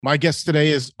My guest today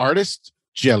is artist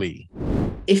Yeli.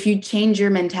 If you change your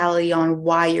mentality on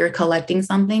why you're collecting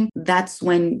something, that's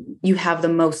when you have the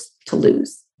most to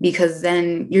lose, because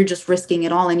then you're just risking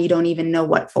it all and you don't even know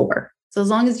what for. So as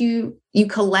long as you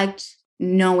collect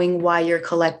knowing why you're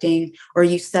collecting, or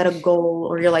you set a goal,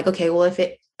 or you're like, okay, well, if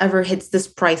it ever hits this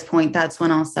price point, that's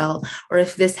when I'll sell. Or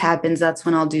if this happens, that's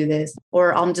when I'll do this.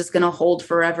 Or I'm just going to hold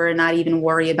forever and not even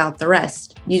worry about the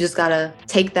rest. You just got to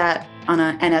take that on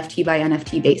an NFT by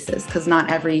NFT basis, because not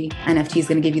every NFT is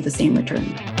going to give you the same return.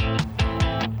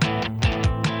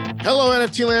 Hello,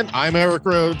 NFT land. I'm Eric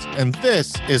Rhodes, and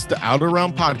this is the Outer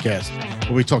Realm podcast,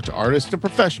 where we talk to artists and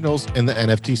professionals in the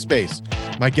NFT space.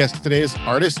 My guest today is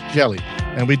artist Yeli,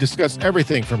 and we discuss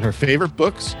everything from her favorite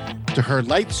books to her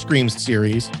Light Screams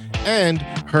series and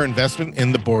her investment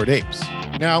in the Bored Apes.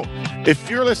 Now, if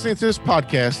you're listening to this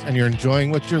podcast and you're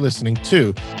enjoying what you're listening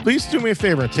to, please do me a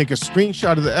favor and take a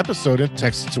screenshot of the episode and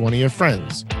text it to one of your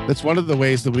friends. That's one of the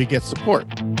ways that we get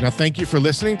support. Now, thank you for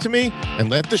listening to me, and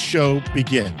let the show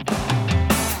begin.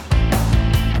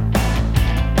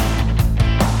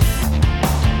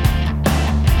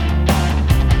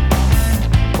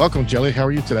 Welcome, Yeli. How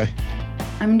are you today?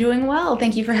 I'm doing well.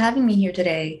 Thank you for having me here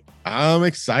today. I'm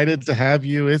excited to have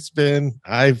you.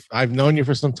 I've known you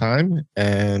for some time,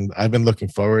 and I've been looking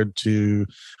forward to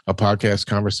a podcast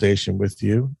conversation with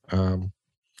you.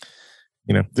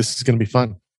 This is going to be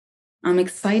fun. I'm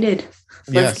excited.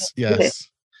 Yes.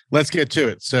 Let's get to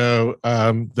it. So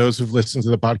those who've listened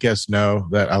to the podcast know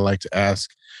that I like to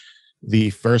ask the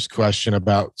first question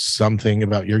about something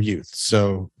about your youth.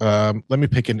 So let me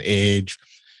pick an age.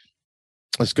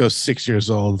 Let's go 6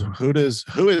 years old. Who is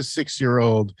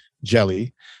 6-year-old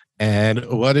Yeli, and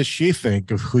what does she think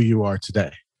of who you are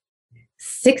today?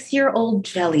 6-year-old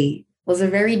Yeli was a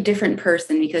very different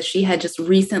person, because she had just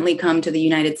recently come to the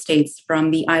United States from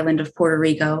the island of Puerto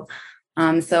Rico.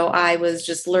 So I was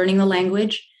just learning the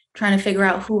language, trying to figure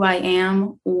out who I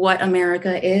am, what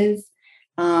America is.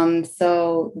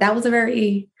 So that was a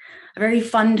very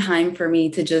fun time for me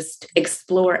to just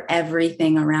explore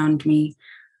everything around me.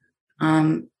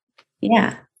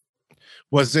 Yeah.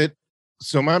 Was it?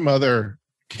 So my mother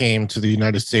came to the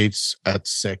United States at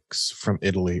 6 from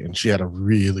Italy, and she had a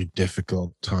really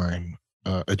difficult time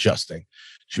adjusting.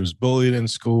 She was bullied in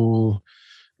school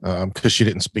because she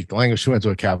didn't speak the language. She went to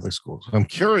a Catholic school. So I'm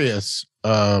curious,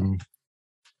 you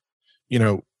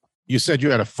said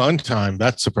you had a fun time.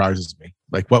 That surprises me.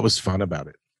 Like, what was fun about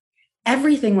it?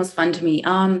 Everything was fun to me.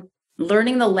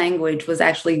 Learning the language was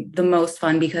actually the most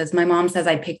fun, because my mom says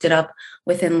I picked it up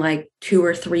within like 2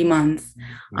 or 3 months.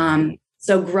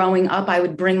 So growing up, I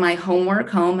would bring my homework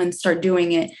home and start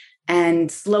doing it.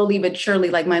 And slowly but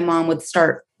surely, like, my mom would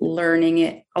start learning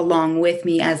it along with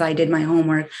me as I did my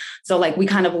homework. So like we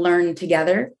kind of learned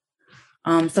together.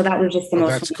 So that was just the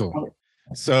most That's fun. cool.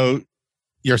 So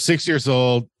you're 6 years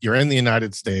old, you're in the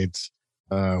United States.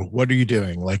 What are you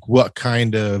doing? Like, what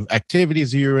kind of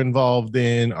activities are you involved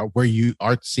in? Or were you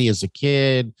artsy as a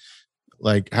kid?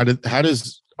 Like, how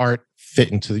does art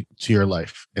fit into your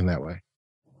life in that way?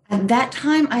 At that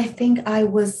time, I think I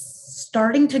was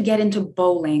starting to get into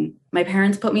bowling. My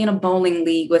parents put me in a bowling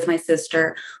league with my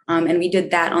sister, and we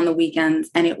did that on the weekends.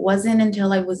 And it wasn't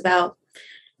until I was about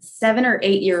 7 or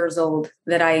 8 years old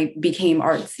that I became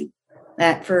artsy.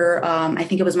 That for, I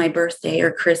think it was my birthday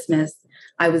or Christmas,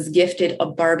 I was gifted a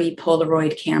Barbie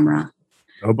Polaroid camera.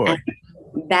 Oh boy.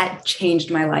 And that changed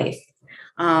my life.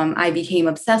 I became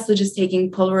obsessed with just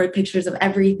taking Polaroid pictures of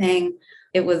everything.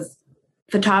 It was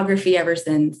photography ever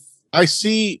since. I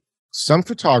see some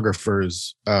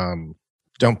photographers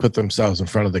don't put themselves in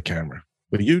front of the camera,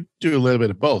 but you do a little bit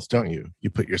of both, don't you? You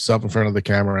put yourself in front of the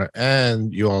camera,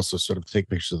 and you also sort of take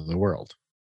pictures of the world.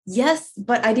 Yes,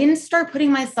 but I didn't start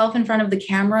putting myself in front of the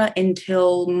camera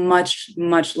until much,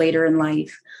 much later in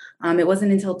life. It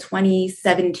wasn't until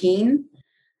 2017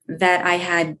 that I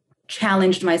had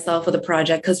challenged myself with a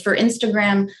project, because for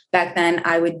Instagram back then,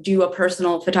 I would do a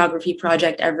personal photography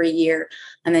project every year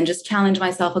and then just challenge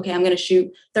myself. Okay, I'm going to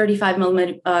shoot 35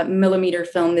 millimeter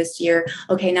film this year.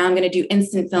 Okay, now I'm going to do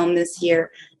instant film this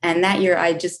year. And that year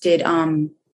I just did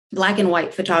black and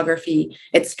white photography.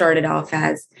 It started off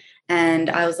as. And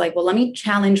I was like, well, let me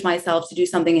challenge myself to do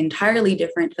something entirely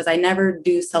different, because I never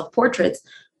do self-portraits.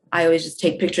 I always just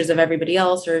take pictures of everybody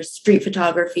else, or street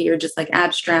photography, or just like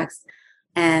abstracts.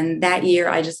 And that year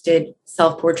I just did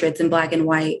self-portraits in black and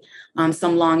white,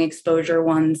 some long exposure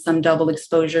ones, some double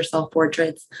exposure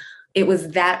self-portraits. It was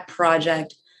that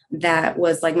project that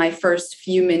was like my first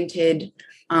few minted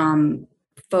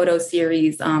photo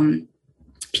series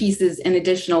pieces, and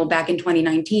additional back in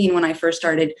 2019 when I first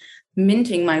started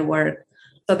minting my work.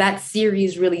 So that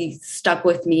series really stuck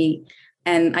with me.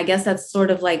 And I guess that's sort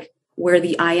of like where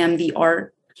the I am the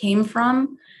art came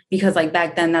from, because like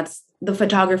back then that's the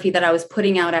photography that I was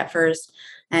putting out at first,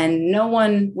 and no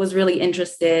one was really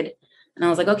interested. And I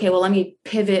was like, okay, well, let me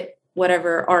pivot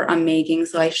whatever art I'm making.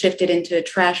 So I shifted into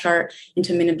trash art,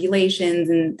 into manipulations,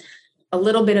 and a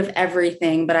little bit of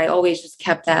everything, but I always just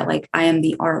kept that like I am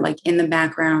the art, like in the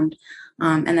background.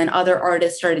 And then other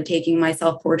artists started taking my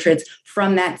self portraits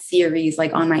from that series,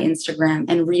 like on my Instagram,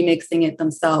 and remixing it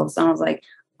themselves. So I was like,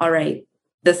 all right,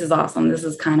 this is awesome. This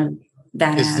is kind of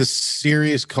badass. Is the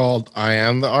series called I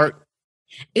Am the Art?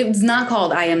 It was not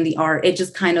called I Am the Art. It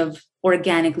just kind of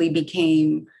organically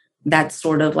became that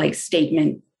sort of like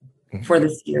statement for the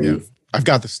series. Yeah. I've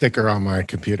got the sticker on my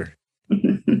computer.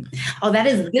 Oh,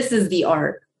 this is the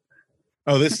art.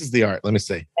 Oh, this is the art. Let me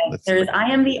see. There's I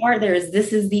Am the Art. There's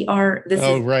This is the Art. This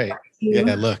is right.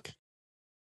 Yeah, look.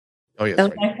 Oh, yeah. That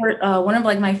was my first, one of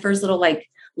like my first little like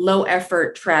low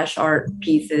effort trash art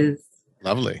pieces.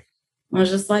 Lovely. I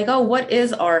was just like, oh, what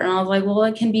is art? And I was like, well,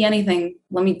 it can be anything.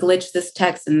 Let me glitch this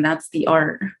text, and that's the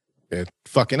art.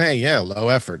 Fucking A, yeah, low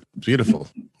effort. Beautiful.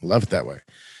 Love it that way.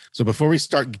 So before we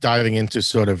start diving into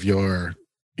sort of your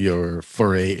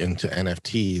foray into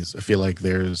NFTs, I feel like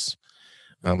there's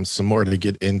some more to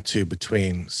get into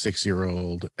between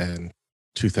 6-year-old and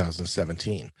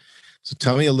 2017. So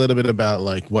tell me a little bit about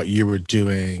like what you were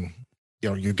doing. You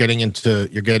know, you're getting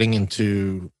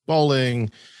into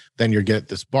bowling, then you get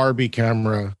this Barbie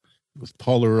camera with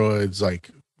Polaroids.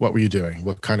 Like, what were you doing?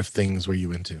 What kind of things were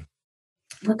you into?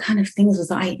 What kind of things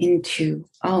was I into?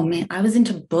 Oh man, I was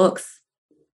into books.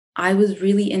 I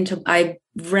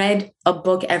read a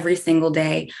book every single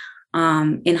day.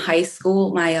 In high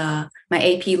school, my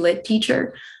AP Lit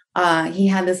teacher, he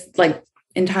had this like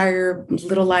entire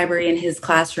little library in his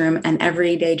classroom, and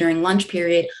every day during lunch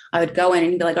period, I would go in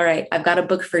and he'd be like, all right, I've got a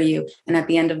book for you. And at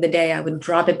the end of the day, I would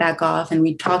drop it back off and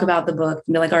we'd talk about the book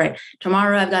and be like, all right,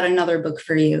 tomorrow I've got another book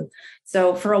for you.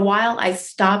 So for a while, I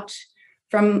stopped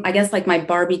from, I guess, like my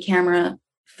Barbie camera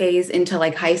phase into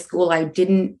like high school. I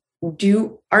didn't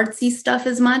do artsy stuff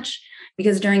as much,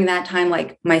 because during that time,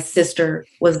 like my sister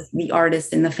was the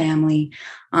artist in the family.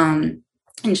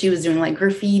 And she was doing like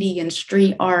graffiti and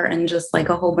street art and just like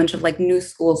a whole bunch of like new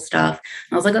school stuff.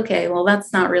 And I was like, okay, well,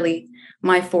 that's not really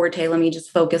my forte. Let me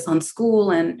just focus on school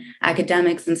and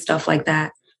academics and stuff like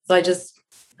that. So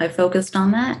I focused on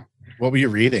that. What were you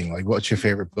reading? Like, what's your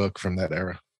favorite book from that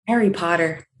era? Harry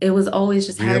Potter. It was always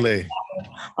just really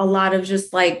a lot of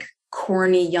just like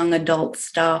corny young adult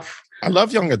stuff. I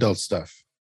love young adult stuff.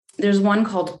 There's one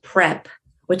called Prep,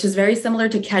 which is very similar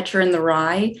to Catcher in the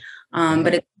Rye.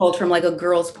 But it's told from like a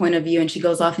girl's point of view, and she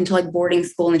goes off into like boarding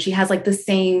school, and she has like the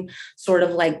same sort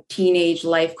of like teenage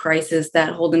life crisis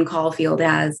that Holden Caulfield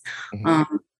has.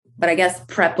 Mm-hmm. But I guess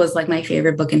Prep was like my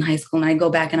favorite book in high school, and I go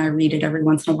back and I read it every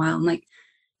once in a while. I'm like,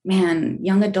 man,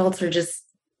 young adults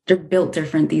they're built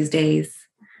different these days.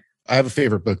 I have a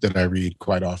favorite book that I read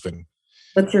quite often.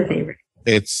 What's your favorite?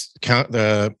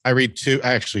 I read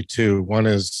two. One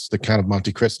is The Count of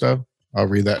Monte Cristo. I'll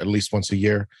read that at least once a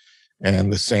year.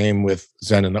 And the same with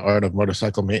Zen and the Art of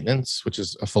Motorcycle Maintenance, which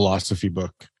is a philosophy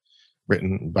book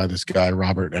written by this guy,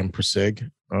 Robert M. Persig.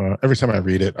 Every time I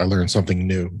read it, I learn something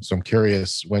new. So I'm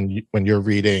curious, when you're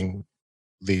reading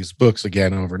these books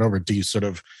again over and over, do you sort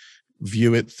of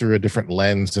view it through a different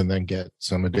lens and then get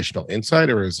some additional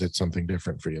insight, or is it something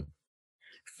different for you?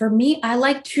 For me, I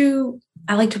like to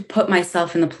put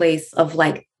myself in the place of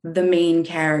like the main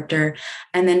character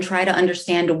and then try to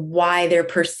understand why they're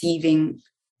perceiving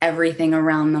everything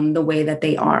around them the way that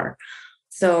they are.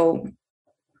 So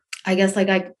I guess like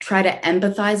I try to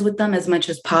empathize with them as much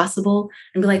as possible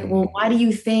and be like, well, why do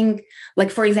you think,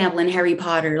 like, for example, in Harry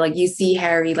Potter, like you see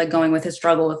Harry like going with his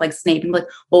struggle with like Snape, and like,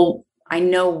 well, I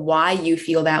know why you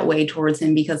feel that way towards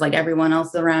him, because like everyone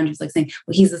else around you is like saying,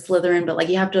 well, he's a Slytherin, but like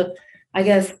you have to, I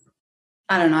guess,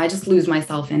 I don't know, I just lose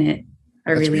myself in it.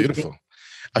 That's really beautiful.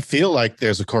 I feel like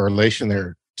there's a correlation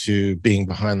there to being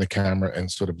behind the camera and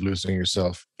sort of losing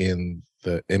yourself in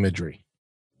the imagery.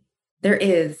 There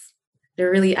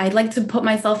really, I'd like to put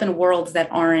myself in worlds that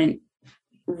aren't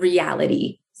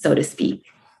reality, so to speak.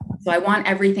 So I want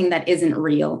everything that isn't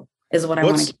real is what I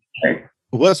want to capture.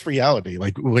 What's reality?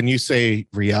 Like when you say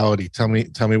reality, tell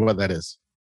me what that is.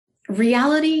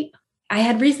 Reality, I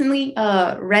had recently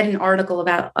read an article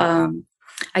about,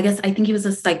 I think he was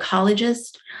a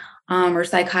psychologist or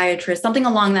psychiatrist, something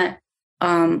along that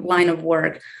line of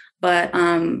work. But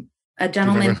a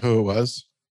gentleman. Do you remember who it was?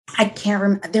 I can't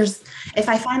remember. If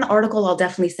I find the article, I'll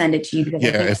definitely send it to you.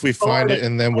 Yeah, if we find it,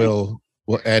 and then we'll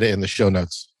add it in the show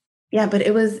notes. Yeah, but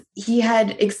he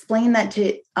had explained that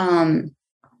to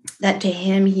that to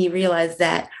him, he realized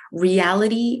that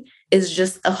reality is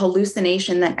just a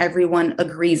hallucination that everyone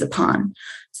agrees upon.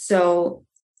 So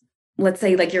let's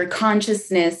say like your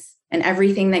consciousness and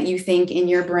everything that you think in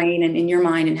your brain and in your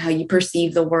mind and how you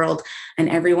perceive the world and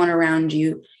everyone around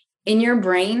you in your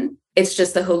brain, it's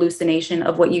just a hallucination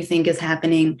of what you think is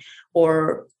happening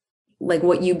or like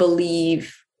what you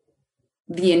believe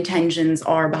the intentions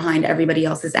are behind everybody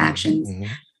else's actions. Mm-hmm.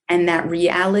 And that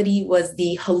reality was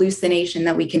the hallucination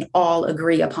that we can all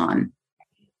agree upon.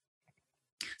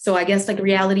 So I guess like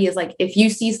reality is like if you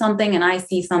see something and I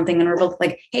see something and we're both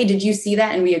like, hey, did you see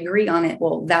that? And we agree on it.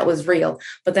 Well, that was real.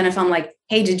 But then if I'm like,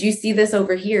 hey, did you see this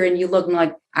over here? And you look and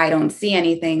like, I don't see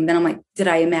anything. Then I'm like, did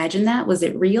I imagine that? Was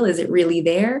it real? Is it really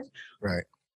there? Right.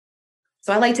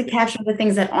 So I like to capture the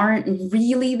things that aren't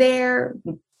really there,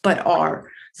 but are.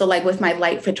 So like with my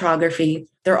light photography,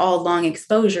 they're all long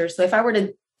exposure. So if I were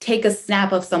to take a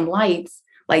snap of some lights,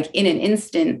 like in an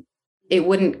instant, it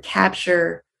wouldn't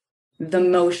capture the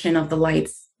motion of the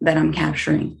lights that I'm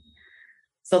capturing.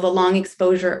 So the long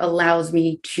exposure allows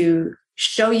me to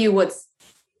show you what's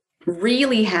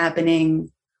really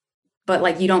happening, but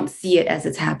like you don't see it as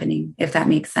it's happening, if that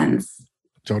makes sense.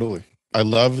 Totally. I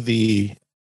love the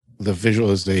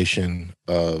visualization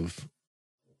of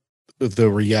the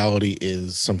reality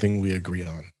is something we agree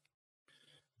on,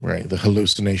 right? The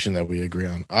hallucination that we agree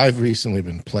on. I've recently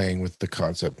been playing with the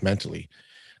concept mentally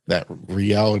that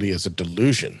reality is a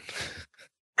delusion.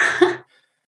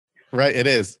 Right. It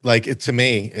is like to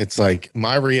me, it's like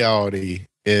my reality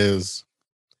is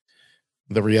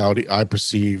the reality I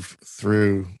perceive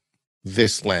through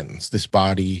this lens, this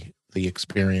body, the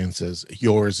experiences.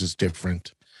 Yours is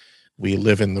different. We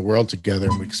live in the world together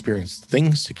and we experience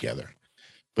things together,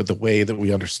 but the way that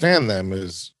we understand them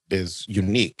is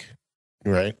unique,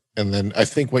 right? And then I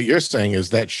think what you're saying is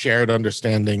that shared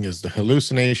understanding is the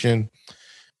hallucination.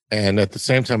 And at the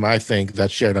same time, I think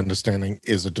that shared understanding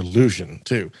is a delusion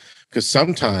too, because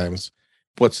sometimes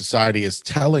what society is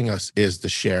telling us is the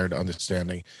shared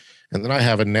understanding. And then I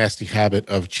have a nasty habit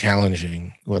of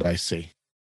challenging what I see.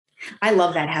 I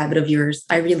love that habit of yours.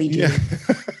 I really do. Yeah.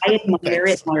 I admire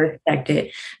it and I respect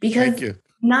it because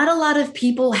not a lot of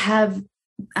people have,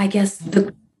 I guess,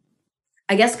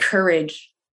 courage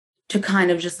to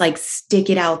kind of just like stick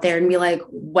it out there and be like,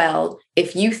 well,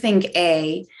 if you think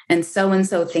A and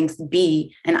so thinks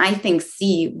B and I think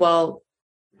C, well,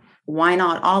 why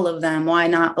not all of them? Why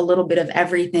not a little bit of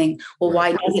everything? Well,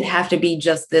 why does it have to be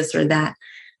just this or that?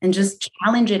 And just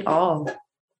challenge it all.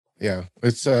 Yeah.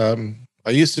 It's I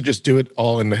used to just do it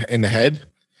all in the head,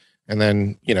 and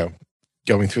then,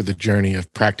 going through the journey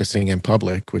of practicing in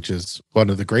public, which is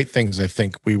one of the great things I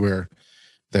think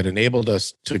that enabled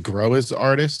us to grow as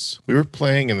artists. We were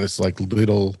playing in this like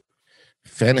little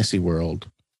fantasy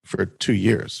world for 2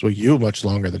 years. Well, you much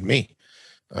longer than me.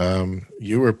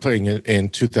 You were playing it in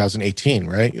 2018,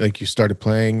 right? Like you started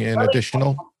playing in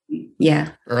additional?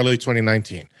 Yeah. Early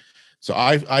 2019. So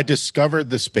I discovered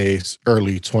the space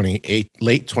late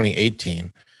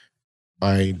 2018.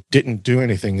 I didn't do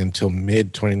anything until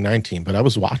mid 2019, but I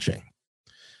was watching.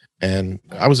 And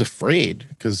I was afraid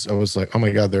because I was like, oh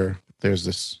my God, there's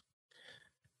this,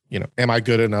 am I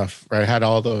good enough? Right? I had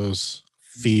all those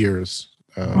fears.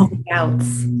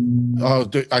 Doubts. Oh,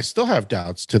 I still have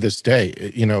doubts to this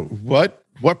day.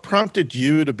 What prompted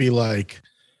you to be like,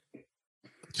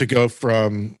 to go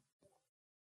from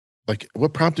like,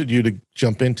 what prompted you to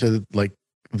jump into like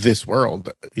this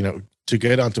world, to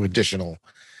get onto additional?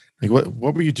 Like,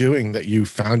 what were you doing that you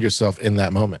found yourself in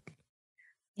that moment?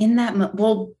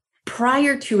 Well,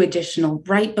 prior to additional,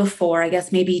 right before, I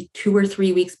guess maybe 2 or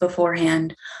 3 weeks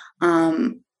beforehand,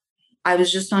 I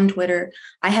was just on Twitter.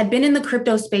 I had been in the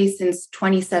crypto space since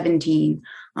 2017.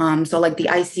 So like the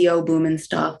ICO boom and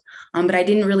stuff. But I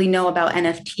didn't really know about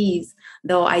NFTs,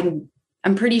 though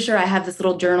I'm pretty sure I have this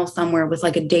little journal somewhere with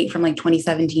like a date from like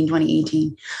 2017,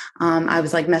 2018. I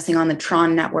was like messing on the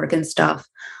Tron network and stuff.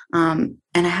 And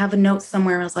I have a note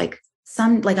somewhere. I was like,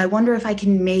 I wonder if I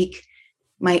can make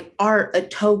my art a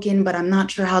token, but I'm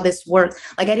not sure how this works.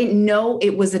 Like I didn't know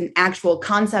it was an actual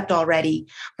concept already,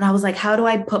 but I was like, how do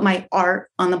I put my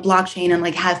art on the blockchain and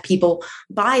like have people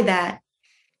buy that?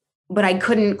 But I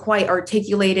couldn't quite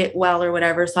articulate it well or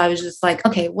whatever. So I was just like,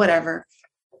 okay, whatever.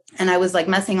 And I was like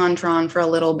messing on Tron for a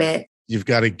little bit. You've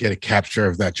got to get a capture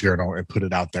of that journal and put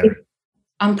it out there.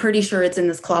 I'm pretty sure it's in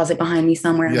this closet behind me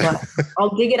somewhere, but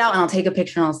I'll dig it out and I'll take a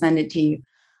picture and I'll send it to you.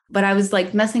 But I was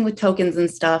like messing with tokens and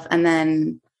stuff. And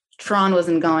then Tron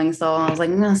wasn't going. So I was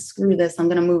like, no, screw this. I'm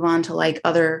going to move on to like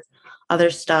other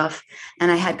stuff.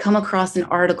 And I had come across an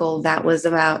article that was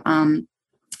about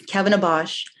Kevin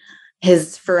Abosch,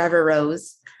 his Forever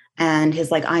Rose. and his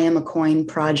like I Am a Coin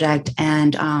project,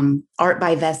 and Art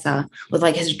by Vesa with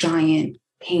like his giant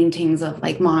paintings of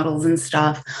like models and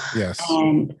stuff. Yes.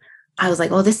 And I was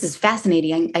like, oh, this is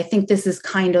fascinating. I think this is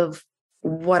kind of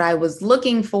what I was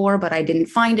looking for, but I didn't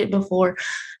find it before.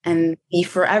 And the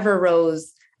Forever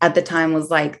Rose at the time was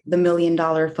like the $1 million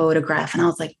photograph. And I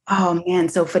was like, oh man,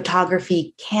 so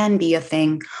photography can be a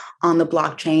thing on the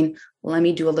blockchain. Let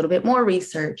me do a little bit more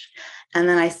research. And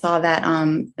then I saw that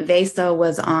Vesa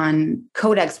was on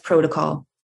Codex protocol.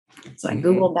 So I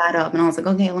Googled that up and I was like,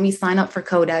 okay, let me sign up for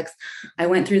Codex. I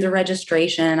went through the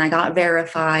registration. I got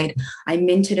verified. I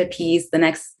minted a piece. The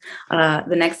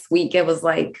next week, it was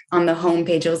like on the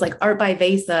homepage, it was like Art by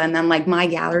Vesa and then like my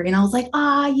gallery. And I was like,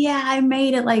 yeah, I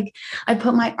made it. Like I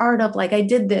put my art up, like I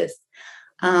did this.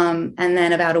 And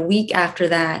then about a week after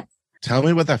that. Tell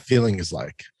me what that feeling is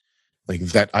like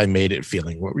that I made it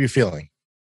feeling. What were you feeling?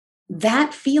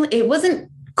 That feeling, it wasn't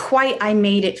quite I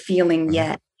made it feeling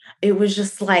yet. It was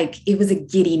just like, it was a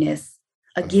giddiness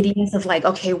of like,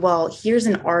 okay, well, here's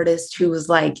an artist who was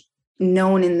like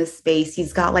known in the space.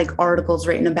 He's got like articles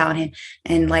written about him.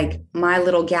 And like my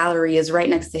little gallery is right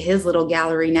next to his little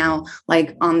gallery now,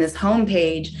 like on this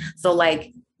homepage. So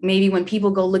like maybe when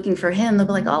people go looking for him, they'll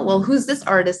be like, oh, well, who's this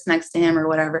artist next to him or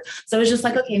whatever. So it's just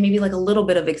like, okay, maybe like a little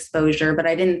bit of exposure, but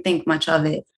I didn't think much of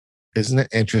it. Isn't it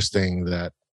interesting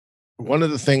that one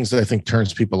of the things that I think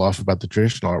turns people off about the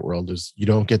traditional art world is you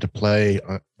don't get to play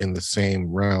in the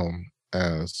same realm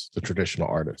as the traditional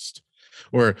artist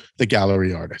or the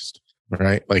gallery artist,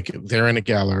 right? Like they're in a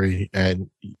gallery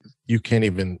and you can't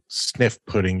even sniff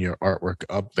putting your artwork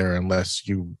up there unless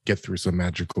you get through some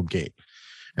magical gate.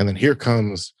 And then here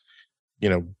comes,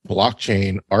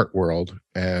 blockchain art world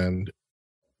and,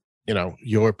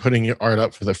 you're putting your art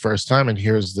up for the first time and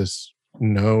here's this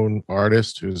known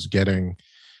artist who's getting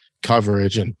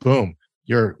coverage and boom,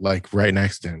 you're like right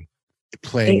next to him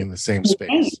playing in the same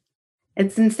space.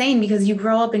 It's insane because you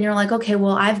grow up and you're like, okay,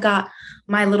 well, I've got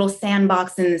my little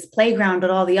sandbox in this playground, but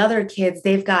all the other kids,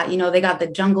 they've got, they got the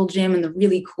jungle gym and the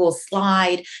really cool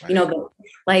slide,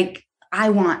 like I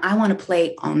want to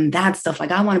play on that stuff.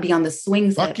 Like I want to be on the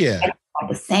swing set, on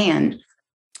the sand.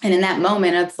 And in that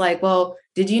moment, it's like, well,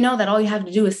 did you know that all you have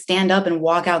to do is stand up and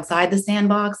walk outside the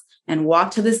sandbox and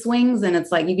walk to the swings? And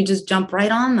it's like, you could just jump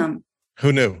right on them.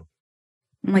 Who knew?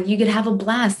 I'm like, you could have a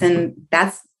blast. And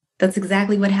that's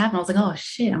exactly what happened. I was like, oh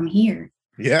shit, I'm here.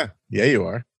 Yeah, you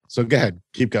are. So go ahead,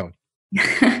 keep going.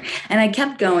 And I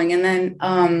kept going. And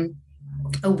then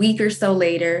a week or so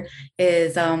later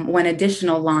is when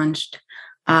Additional launched.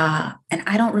 And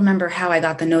I don't remember how I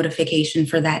got the notification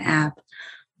for that app,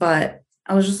 but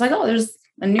I was just like, oh, there's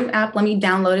a new app. Let me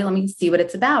download it. Let me see what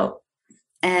it's about.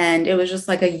 And it was just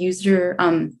like a user,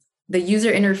 the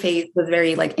user interface was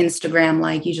very like Instagram,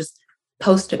 like you just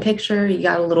post a picture, you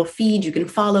got a little feed, you can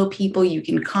follow people, you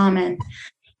can comment.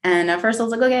 And at first I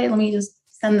was like, okay, let me just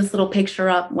send this little picture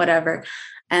up, whatever.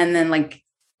 And then like,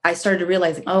 I started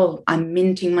realizing, oh, I'm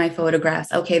minting my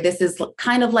photographs. Okay, this is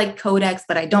kind of like Codex,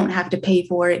 but I don't have to pay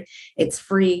for it. It's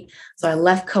free. So I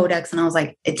left Codex and I was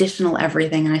like, Additional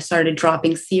everything. And I started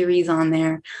dropping series on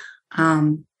there.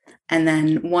 And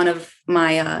then one of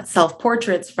my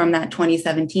self-portraits from that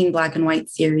 2017 black and white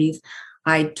series,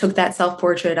 I took that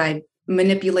self-portrait, I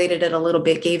manipulated it a little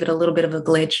bit, gave it a little bit of a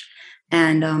glitch.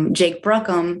 And Jake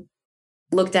Bruckham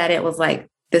looked at it, was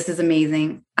like, this is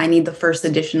amazing. I need the first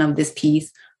edition of this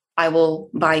piece. I will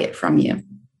buy it from you.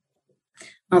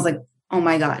 I was like, oh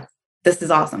my God, this is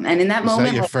awesome. And in that moment,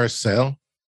 that your first sale?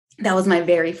 That was my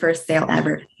very first sale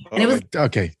ever. And it was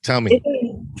okay. Tell me.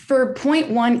 For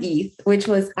 0.1 ETH, which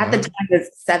was at the time was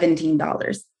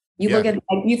 $17. Look at,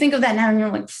 you think of that now and you're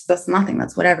like, that's nothing.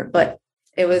 That's whatever. But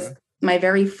it was my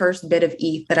very first bit of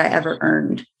ETH that I ever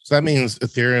earned. So that means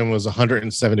Ethereum was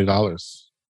 $170.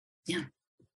 Yeah.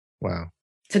 Wow.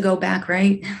 To go back,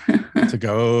 right? To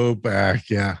go back,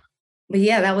 yeah. But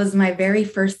yeah, that was my very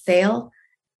first sale.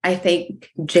 I thank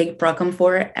Jake Bruckham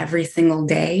for it every single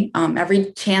day.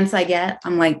 Every chance I get,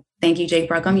 I'm like, thank you, Jake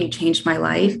Bruckham. You changed my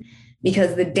life.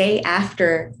 Because the day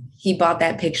after he bought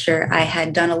that picture, I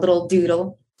had done a little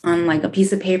doodle on like a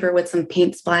piece of paper with some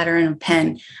paint splatter and a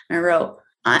pen. And I wrote,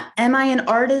 am I an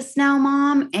artist now,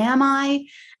 Mom? Am I?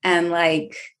 And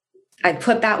like, I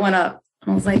put that one up.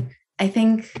 I was like, I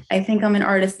think I'm an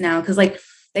artist now. Cause like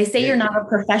they say you're not a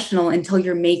professional until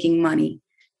you're making money.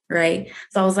 Right.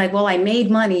 So I was like, well, I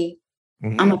made money.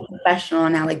 I'm a professional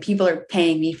now. Like people are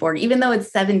paying me for it, even though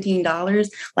it's $17,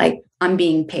 like I'm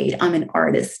being paid. I'm an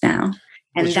artist now.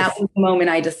 And that was the moment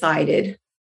I decided.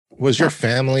 Was your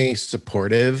family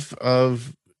supportive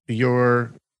of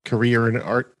your career in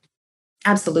art?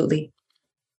 Absolutely.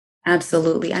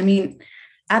 Absolutely. I mean,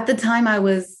 At the time I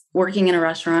was working in a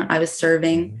restaurant, I was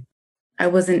serving. Mm-hmm. I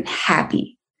wasn't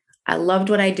happy. I loved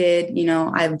what I did.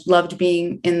 I loved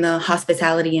being in the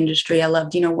hospitality industry. I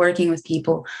loved, working with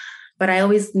people, but I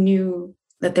always knew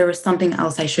that there was something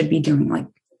else I should be doing. Like,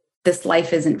 this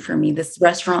life isn't for me. This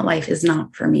restaurant life is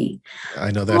not for me.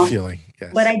 I know that feeling.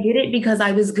 Yes. But I did it because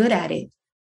I was good at it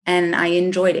and I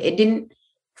enjoyed it. It didn't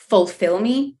fulfill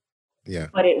me. Yeah.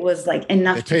 But it was like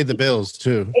enough. It paid the bills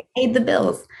too. It paid the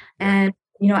bills. Yeah. And,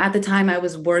 at the time I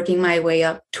was working my way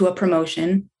up to a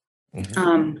promotion.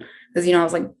 Mm-hmm. Because, I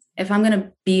was like, if I'm going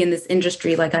to be in this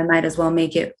industry, like, I might as well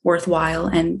make it worthwhile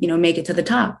and, make it to the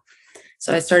top.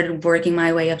 So I started working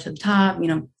my way up to the top,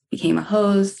 became a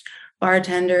host,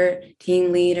 bartender,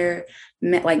 team leader,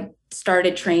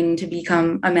 started training to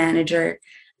become a manager.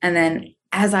 And then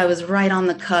as I was right on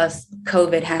the cusp,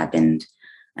 COVID happened.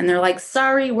 And they're like,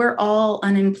 sorry, we're all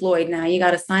unemployed now. You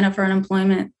got to sign up for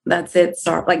unemployment. That's it.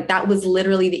 Sorry. Like, that was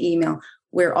literally the email.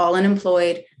 We're all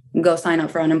unemployed. Go sign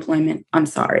up for unemployment. I'm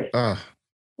sorry.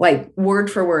 Like, word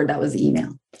for word, that was the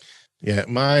email. Yeah.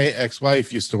 My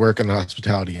ex-wife used to work in the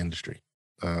hospitality industry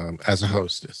as a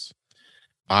hostess.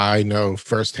 I know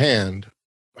firsthand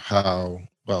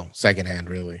secondhand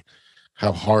really,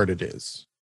 how hard it is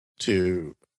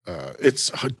to,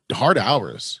 it's hard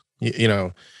hours.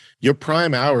 Your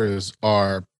prime hours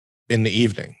are in the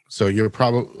evening. So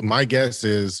my guess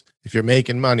is if you're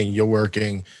making money, you're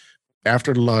working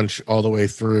after lunch all the way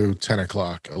through 10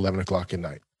 o'clock, 11 o'clock at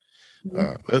night.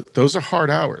 Those are hard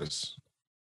hours.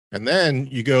 And then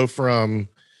you go from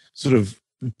sort of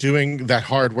doing that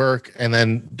hard work, and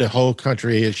then the whole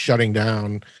country is shutting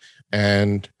down,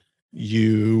 and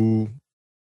you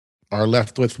are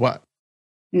left with what?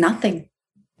 Nothing.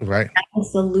 Right.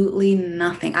 Absolutely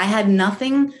nothing. I had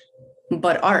nothing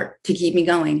but art to keep me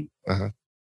going. Uh-huh.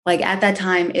 Like, at that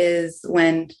time is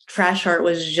when Trash Art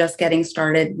was just getting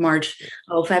started,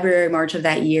 February, March of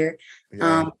that year.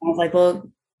 Yeah. I was like, well,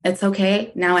 it's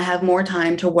okay. Now I have more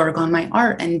time to work on my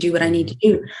art and do what I need to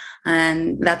do.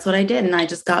 And that's what I did. And I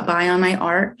just got by on my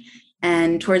art.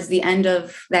 And towards the end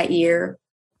of that year,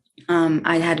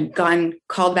 I had gotten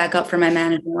called back up from my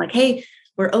manager, like, hey,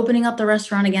 we're opening up the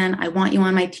restaurant again. I want you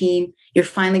on my team. You're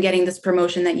finally getting this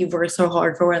promotion that you've worked so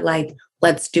hard for. Like,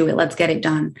 let's do it. Let's get it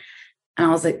done. And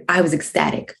I was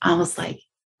ecstatic. I was like,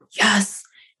 yes,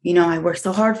 I worked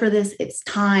so hard for this. It's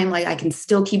time. Like, I can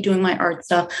still keep doing my art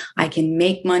stuff. I can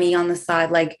make money on the side,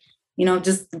 like,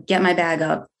 just get my bag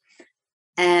up.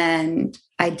 And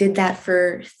I did that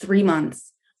for 3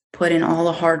 months, put in all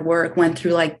the hard work, went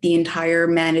through like the entire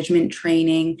management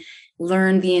training,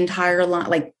 learned the entire line,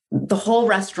 like the whole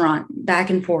restaurant back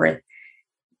and forth.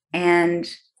 And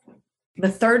the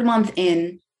 3rd month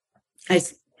in, I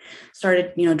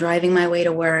started, driving my way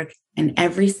to work. And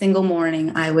every single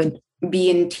morning I would be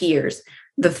in tears.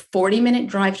 The 40-minute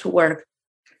drive to work,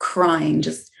 crying,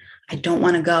 just, I don't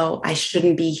want to go. I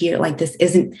shouldn't be here. Like, this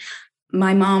isn't,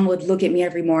 my mom would look at me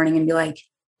every morning and be like,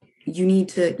 you need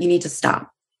to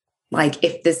stop. Like,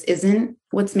 if this isn't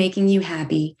what's making you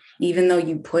happy, even though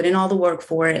you put in all the work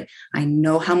for it, I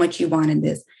know how much you wanted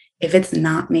this. If it's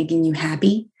not making you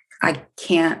happy, I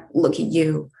can't look at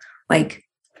you like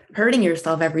hurting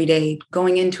yourself every day,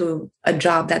 going into a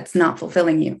job that's not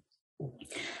fulfilling you.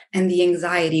 And the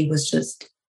anxiety was just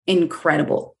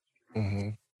incredible.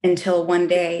 Until one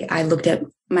day I looked at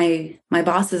my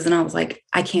bosses and I was like,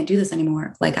 I can't do this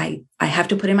anymore. Like, I have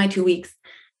to put in my 2 weeks.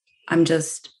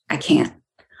 I can't.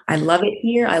 I love it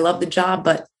here. I love the job,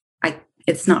 but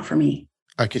it's not for me.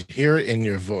 I could hear it in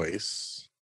your voice,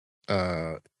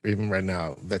 even right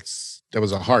now. That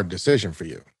was a hard decision for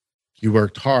you. You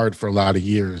worked hard for a lot of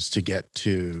years to get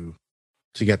to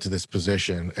this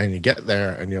position, and you get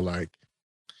there and you're like,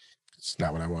 it's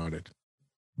not what I wanted.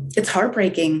 It's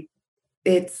heartbreaking.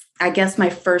 It's, I guess, my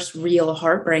first real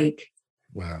heartbreak.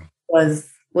 Wow.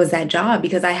 was that job,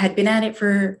 because I had been at it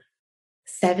for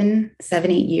 7, 8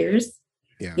 years.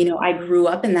 Yeah. I grew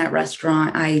up in that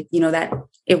restaurant. That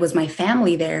it was my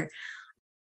family there.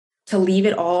 To leave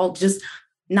it all, just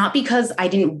not because I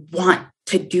didn't want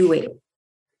to do it,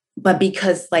 but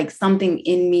because like something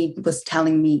in me was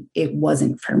telling me it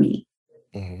wasn't for me.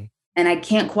 And I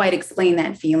can't quite explain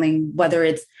that feeling, whether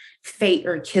it's fate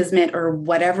or kismet or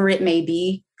whatever it may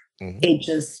be. It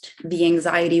just, the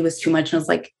anxiety was too much. And I was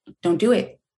like, don't do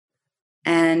it.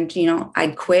 And,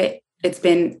 I quit. It's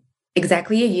been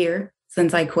exactly a year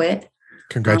since I quit.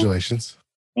 Congratulations.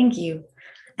 Thank you.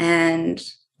 And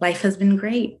life has been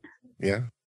great. Yeah.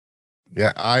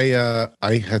 Yeah.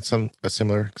 I had a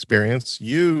similar experience.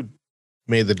 You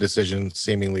made the decision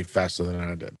seemingly faster than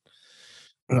I did.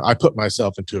 I put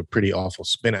myself into a pretty awful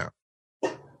spin out.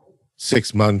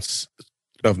 6 months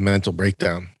of mental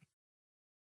breakdown.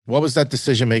 What was that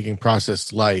decision-making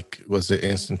process like? Was it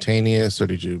instantaneous, or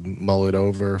did you mull it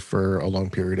over for a long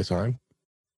period of time?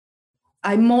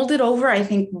 I mulled it over, I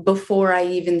think, before I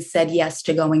even said yes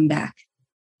to going back,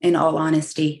 in all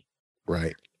honesty.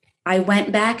 Right. I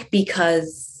went back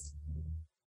because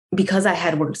I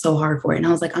had worked so hard for it. And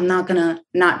I was like, I'm not going to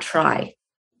not try.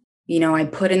 I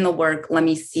put in the work. Let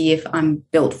me see if I'm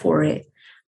built for it.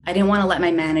 I didn't want to let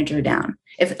my manager down.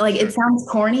 If like, it sounds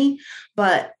corny,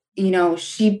 but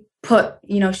she put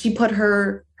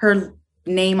her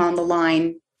name on the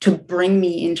line to bring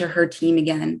me into her team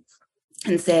again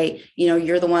and say,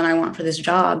 you're the one I want for this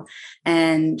job.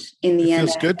 And in the end,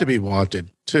 it feels good to be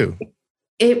wanted too.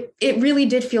 It really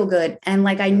did feel good. And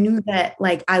like, I knew that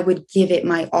like I would give it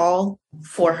my all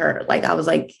for her. Like, I was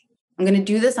like, I'm going to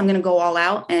do this. I'm going to go all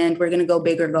out, and we're going to go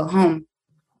big or go home.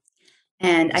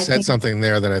 And I said something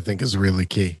there that I think is really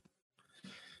key.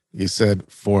 You said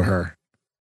for her.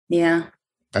 Yeah.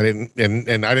 I didn't,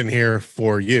 and I didn't hear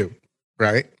for you,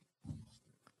 right?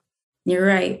 You're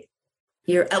right.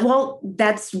 Well,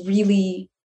 that's really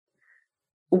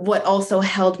what also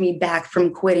held me back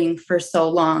from quitting for so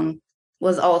long,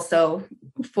 was also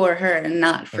for her and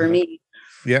not for me.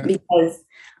 Yeah. Because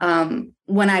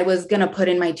when I was going to put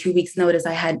in my 2 weeks notice,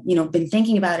 I had, been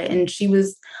thinking about it, and she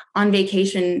was on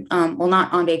vacation. Well,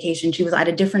 not on vacation. She was at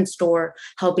a different store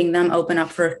helping them open up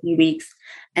for a few weeks.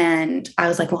 And I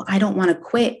was like, well, I don't want to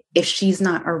quit if she's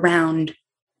not around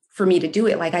for me to do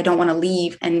it. Like, I don't want to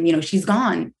leave and, she's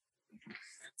gone.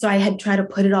 So I had tried to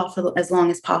put it off for as long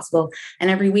as possible. And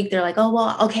every week they're like, oh,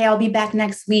 well, okay, I'll be back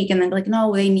next week. And then like,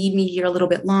 no, they need me here a little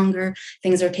bit longer.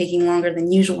 Things are taking longer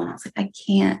than usual. And I was like, I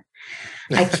can't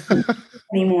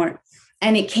anymore.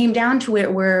 And it came down to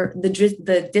it where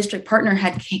the district partner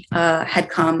had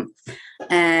come,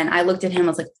 and I looked at him. I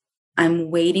was like, I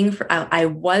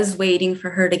was waiting for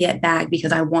her to get back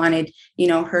because I wanted,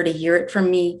 her to hear it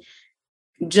from me,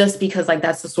 just because like,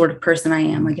 that's the sort of person I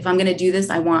am. Like, if I'm going to do this,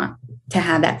 I want to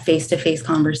have that face-to-face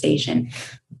conversation.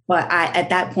 But at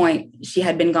that point, she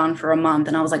had been gone for a month,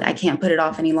 and I was like, I can't put it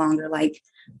off any longer. Like,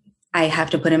 I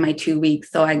have to put in my 2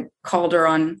 weeks. So I called her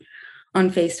on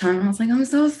FaceTime. And I was like, I'm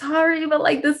so sorry, but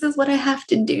like, this is what I have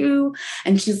to do.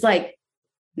 And she's like,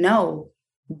 no,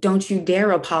 don't you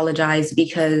dare apologize,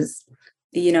 because,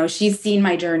 she's seen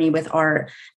my journey with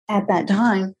art at that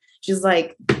time. She's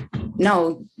like,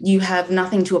 no, you have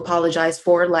nothing to apologize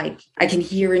for. Like, I can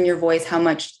hear in your voice how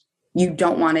much you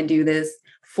don't want to do this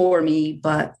for me,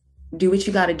 but do what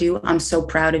you got to do. I'm so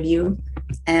proud of you.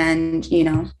 And,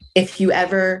 if you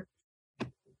ever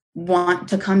want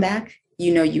to come back,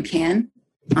 you can.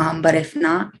 But if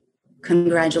not,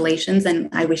 congratulations. And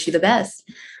I wish you the best.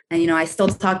 And, I still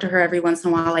talk to her every once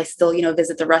in a while. I still,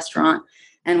 visit the restaurant.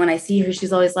 And when I see her,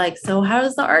 she's always like, so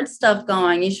how's the art stuff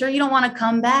going? You sure you don't want to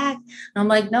come back? And I'm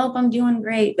like, nope, I'm doing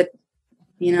great. But,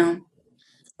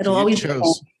 it'll always be.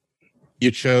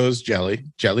 You chose Jelly.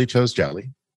 Jelly chose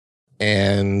Jelly.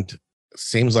 And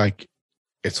seems like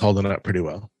it's holding up pretty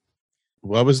well.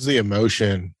 What was the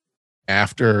emotion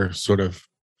after sort of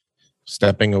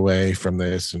stepping away from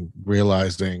this and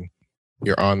realizing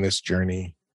you're on this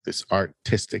journey, this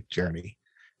artistic journey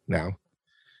now?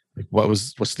 Like,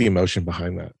 what's the emotion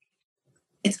behind that?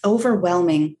 It's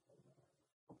overwhelming.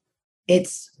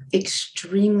 It's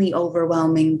extremely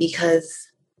overwhelming, because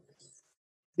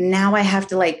now I have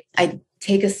to I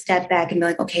take a step back and be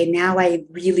like, okay, now I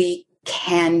really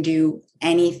can do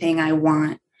anything I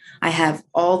want. I have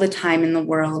all the time in the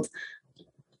world.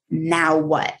 Now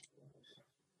what?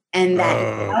 And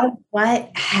that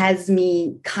what has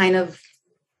me kind of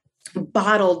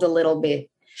bottled a little bit.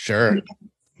 Sure.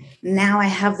 Now I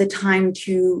have the time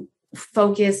to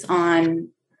focus on,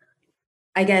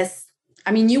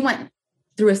 you went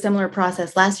through a similar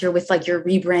process last year with your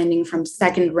rebranding from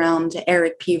Second Realm to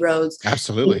Eric P. Rhodes.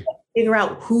 Absolutely. Figure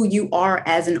out who you are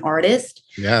as an artist.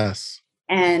 Yes.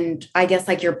 And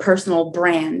your personal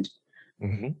brand.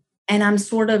 Mm-hmm. And I'm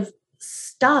sort of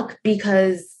stuck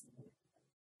because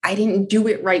I didn't do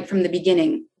it right from the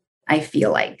beginning, I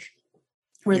feel like.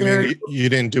 You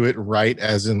didn't do it right,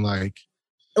 as in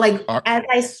as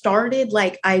I started,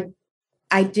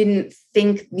 I didn't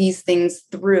think these things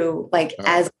through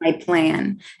as my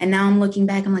plan. And now I'm looking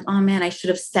back, I'm like, oh man, I should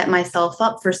have set myself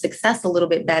up for success a little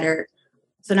bit better.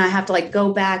 So now I have to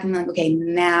go back and okay,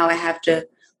 now I have to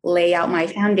lay out my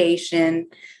foundation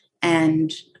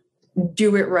and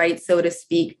do it right, so to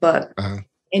speak. But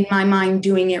in my mind,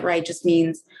 doing it right just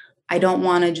means I don't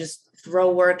want to just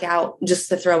throw work out just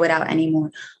to throw it out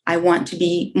anymore. I want to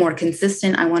be more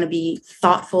consistent. I want to be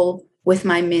thoughtful with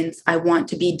my mints. I want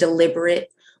to be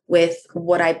deliberate with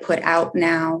what I put out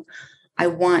now. I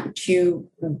want to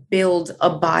build a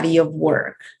body of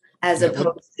work as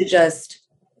opposed to just,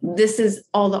 this is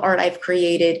all the art I've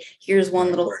created. Here's one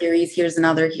little series. Here's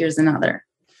another.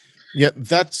 Yeah,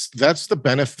 that's the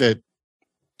benefit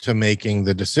to making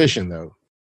the decision, though.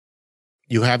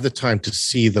 You have the time to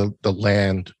see the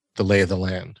land, the lay of the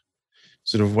land.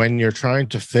 Sort of when you're trying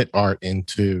to fit art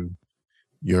into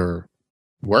your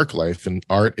work life, and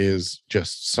art is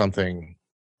just something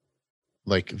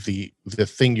like the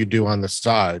thing you do on the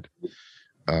side.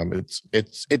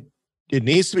 It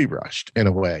needs to be rushed in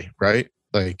a way, right?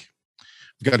 Like,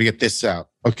 I've got to get this out.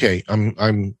 Okay,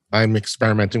 I'm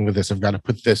experimenting with this. I've got to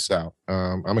put this out.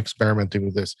 I'm experimenting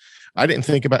with this. I didn't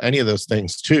think about any of those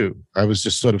things too. I was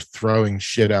just sort of throwing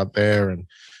shit out there, and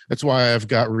that's why I've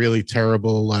got really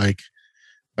terrible like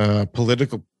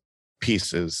political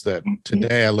pieces that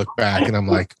today I look back and I'm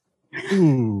like,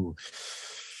 ooh.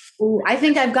 Ooh, I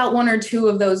think I've got one or two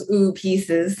of those ooh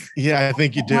pieces. Yeah, I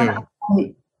think you do.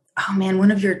 Oh man,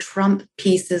 one of your Trump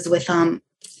pieces with oh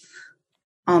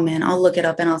man, I'll look it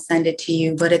up and I'll send it to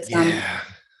you. But it's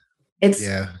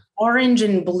orange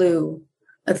and blue.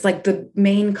 It's like the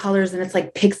main colors, and it's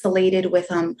like pixelated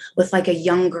with like a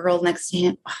young girl next to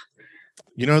him.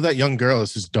 You know, that young girl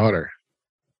is his daughter.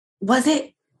 Was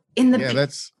it in the? Yeah,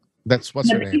 that's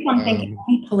what's her name. I'm thinking, let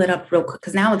me pull it up real quick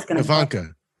because now it's gonna. Ivanka.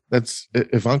 That's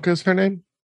Ivanka's her name.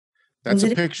 That's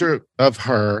a picture of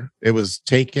her. It was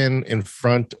taken in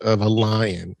front of a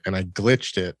lion, and I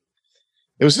glitched it.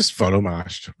 It was just photo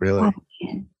moshed, really.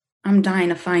 Oh, I'm dying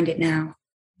to find it now.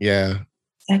 Yeah.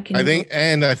 I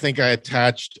think I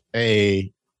attached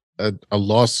a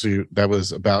lawsuit that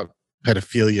was about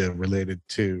pedophilia related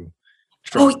to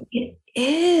Trump. Oh, it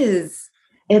is.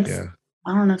 It's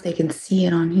I don't know if they can see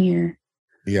it on here.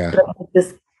 Yeah.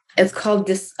 But it's called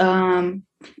this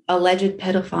alleged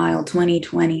pedophile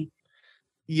 2020.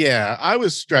 Yeah, I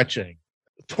was stretching.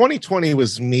 2020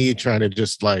 was me trying to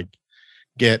just like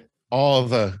get all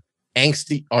the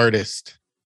angsty artist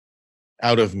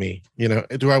out of me. You know,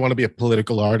 do I want to be a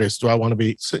political artist? Do I want to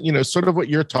be, you know, sort of what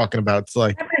you're talking about? It's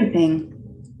like everything,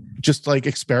 just like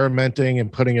experimenting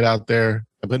and putting it out there.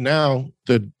 But now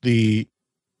the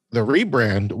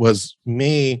rebrand was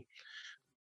me.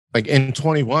 Like in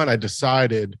 21, I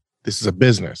decided this is a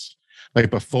business. Like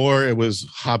before, it was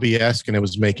hobby-esque and it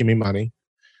was making me money.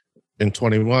 In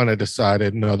 21, I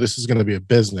decided, no, this is going to be a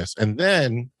business. And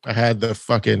then I had the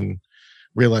fucking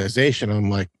realization. I'm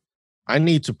like, I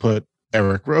need to put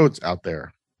Eric Rhodes out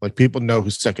there. Like, people know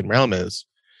who Second Realm is,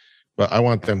 but I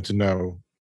want them to know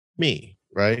me,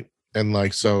 right? And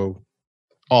like, so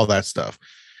all that stuff.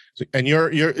 And you're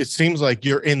it seems like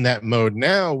you're in that mode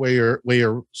now where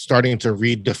you're starting to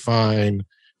redefine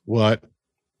what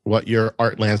your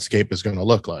art landscape is going to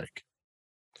look like.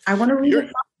 I want to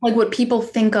redefine like what people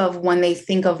think of when they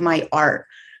think of my art.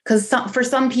 Because for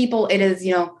some people it is,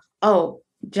 you know, oh,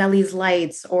 Jelly's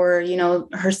lights, or, you know,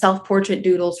 her self-portrait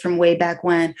doodles from way back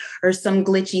when, or some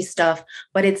glitchy stuff,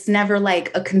 but it's never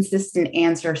like a consistent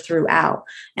answer throughout.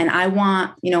 And I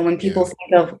want, you know, when people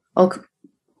think of, oh,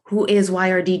 who is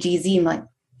YRDGZ? I'm like,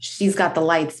 she's got the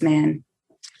lights, man.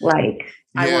 Like,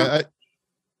 I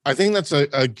think that's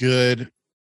a good,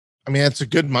 I mean, it's a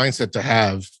good mindset to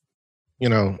have. You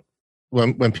know,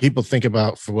 when people think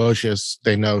about Ferocious,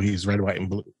 they know he's red, white, and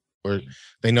blue, or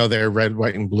they know they're red,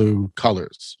 white, and blue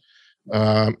colors.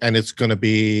 And it's going to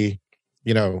be,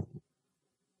 you know,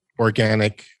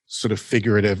 organic, sort of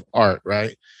figurative art,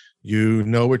 right? You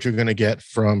know what you're going to get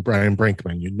from Brian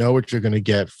Brinkman. You know what you're going to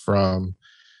get from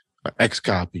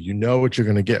X-Copy. You know what you're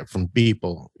going to get from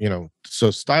Beeple. You know, so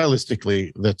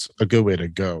stylistically, that's a good way to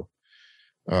go.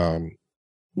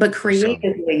 But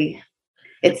creatively,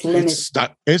 it's limited.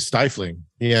 It's stifling.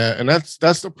 Yeah. And that's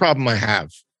the problem I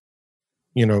have,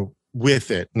 you know,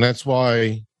 with it. And that's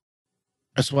why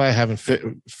I haven't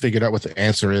figured out what the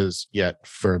answer is yet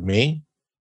for me.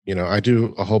 You know, I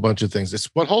do a whole bunch of things. It's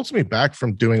what holds me back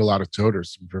from doing a lot of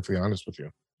toters, to be perfectly honest with you.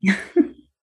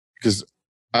 Because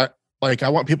I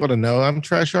want people to know I'm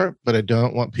trash art, but I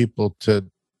don't want people to,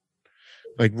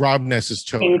 like, Rob Ness's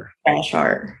toter. Trash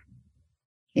art.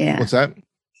 Yeah. What's that?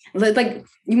 Like,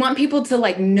 you want people to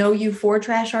like know you for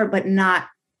trash art, but not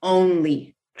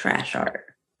only trash art.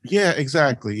 Yeah,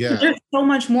 exactly. Yeah. There's so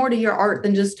much more to your art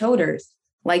than just toters.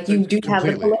 Like, you do have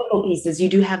the political pieces. You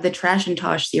do have the Trash and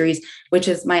Tosh series, which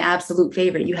is my absolute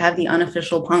favorite. You have the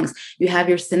Unofficial Punks. You have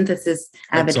your synthesis.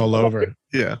 It's all over.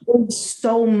 Yeah. There's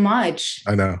so much.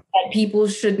 I know. That people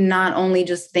should not only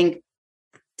just think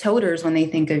toters when they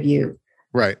think of you.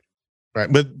 Right. Right.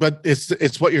 But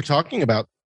it's what you're talking about.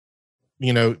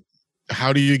 You know,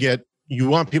 how do you get you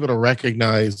want people to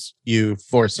recognize you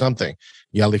for something.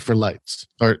 Yeli for lights,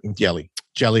 or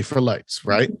jelly for lights,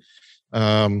 right?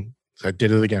 So I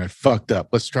did it again. I fucked up.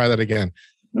 Let's try that again.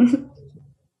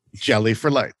 Jelly for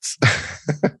lights.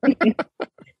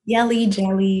 Yeli,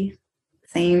 jelly,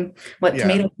 same. What,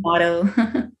 Yeah,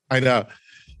 tomato? I know.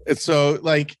 It's so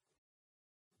like,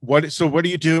 what are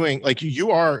you doing? Like,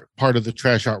 you are part of the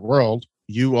trash art world.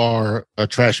 You are a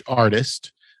trash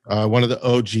artist, one of the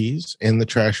OGs in the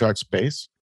trash art space.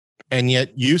 And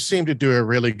yet you seem to do a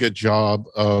really good job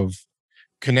of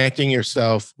connecting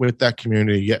yourself with that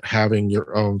community, yet having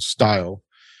your own style.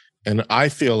 And I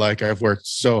feel like I've worked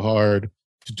so hard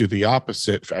to do the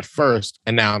opposite at first,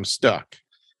 and now I'm stuck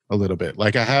a little bit.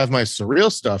 Like, I have my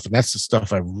surreal stuff, and that's the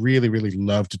stuff I really, really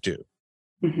love to do.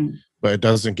 Mhm. But it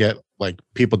doesn't get, like,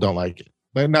 people don't like it.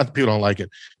 But not that people don't like it.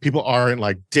 People aren't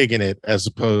like digging it, as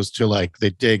opposed to like they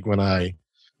dig when I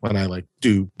like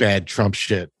do bad Trump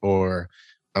shit, or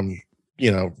I'm,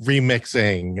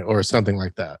 remixing or something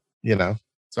like that,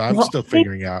 So I'm Well, still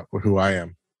figuring out who I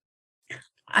am.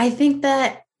 I think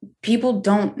that people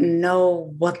don't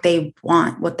know what they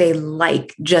want, what they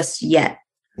like just yet.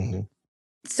 Mhm.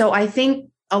 So I think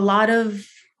a lot of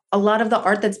the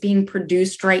art that's being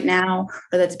produced right now,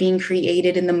 or that's being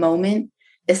created in the moment,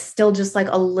 is still just like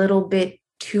a little bit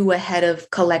too ahead of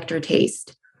collector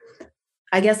taste.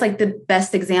 I guess like the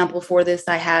best example for this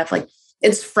I have, like,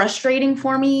 it's frustrating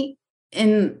for me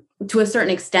to a certain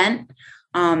extent,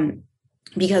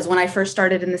 because when I first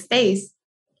started in the space,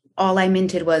 all I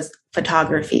minted was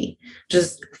photography,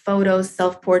 just photos,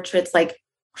 self-portraits, like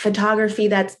photography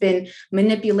that's been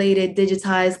manipulated,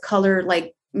 digitized, color,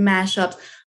 like mashups.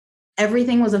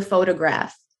 Everything was a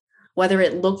photograph, whether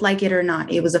it looked like it or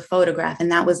not. It was a photograph, and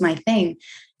that was my thing.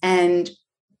 And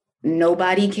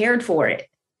nobody cared for it,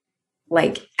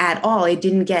 like, at all. It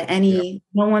didn't get any,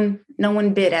 no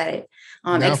one bid at it.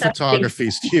 Now Except photography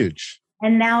is huge.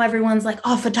 and now everyone's like,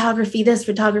 oh, photography, this,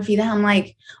 photography, that. I'm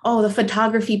like, oh, the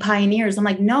photography pioneers. I'm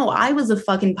like, no, I was a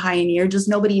fucking pioneer, just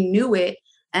nobody knew it.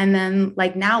 And then,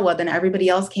 like, now what? Then everybody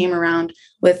else came around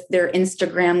with their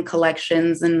Instagram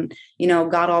collections and,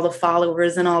 got all the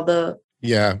followers and all the.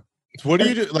 Yeah. What do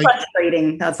you do? Like,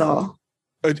 frustrating. That's all.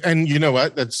 and you know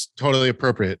what? That's totally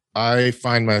appropriate. I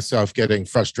find myself getting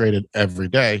frustrated every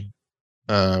day.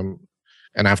 And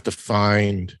I have to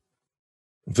find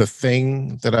the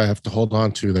thing that I have to hold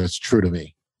on to that's true to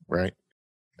me. Right.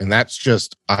 And that's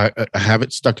just, I have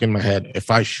it stuck in my head.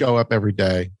 If I show up every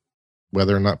day,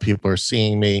 whether or not people are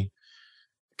seeing me,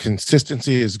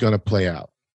 consistency is going to play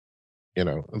out.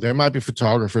 There might be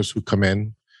photographers who come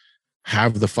in,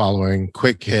 have the following,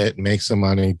 quick hit, make some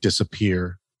money,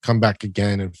 disappear, come back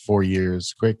again in 4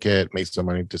 years, quick hit, make some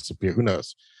money, disappear. Who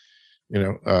knows?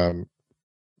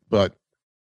 But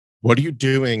what are you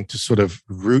doing to sort of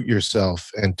root yourself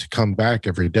and to come back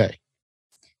every day?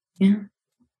 Yeah.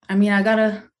 I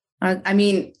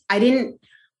mean, I didn't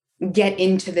get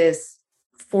into this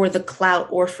for the clout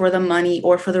or for the money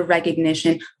or for the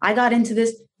recognition. I got into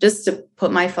this just to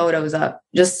put my photos up,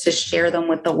 just to share them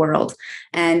with the world.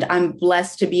 And I'm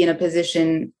blessed to be in a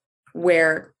position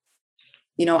where,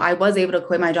 I was able to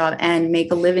quit my job and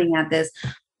make a living at this.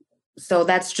 So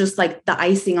that's just like the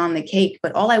icing on the cake.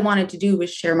 But all I wanted to do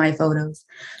was share my photos.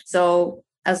 So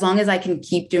as long as I can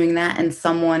keep doing that and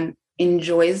someone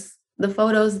enjoys the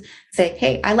photos, say,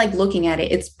 hey, I like looking at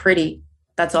it, it's pretty.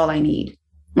 That's all I need.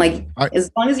 Like,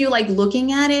 as long as you like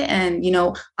looking at it and,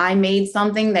 I made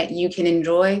something that you can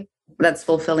enjoy, that's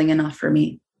fulfilling enough for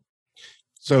me.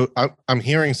 So I'm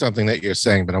hearing something that you're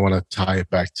saying, but I want to tie it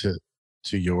back to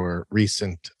your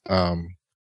recent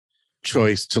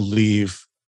choice to leave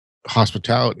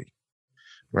hospitality,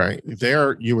 right?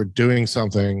 There you were doing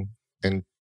something and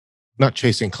not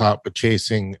chasing clout, but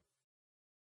chasing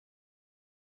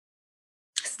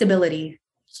stability.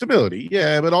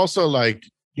 Yeah, but also like,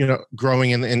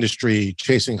 growing in the industry,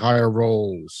 chasing higher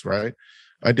roles, right?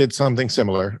 I did something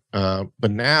similar, but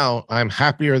now I'm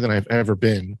happier than I've ever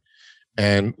been.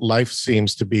 And life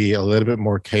seems to be a little bit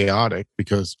more chaotic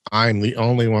because I'm the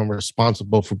only one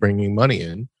responsible for bringing money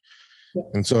in. Yeah.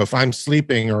 And so if I'm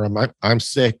sleeping or I'm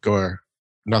sick or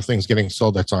nothing's getting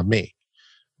sold, that's on me,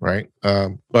 right?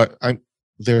 But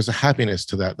there's a happiness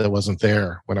to that wasn't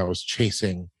there when I was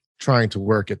trying to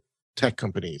work at tech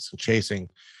companies and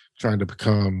trying to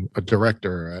become a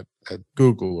director at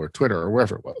Google or Twitter or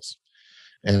wherever it was.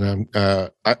 And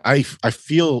I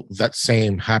feel that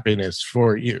same happiness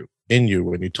in you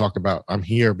when you talk about, I'm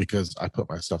here because I put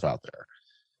myself out there.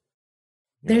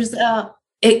 There's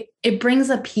it brings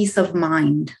a peace of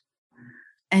mind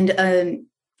and an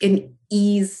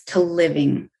ease to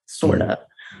living, sort of,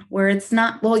 where it's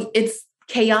not, well, it's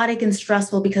chaotic and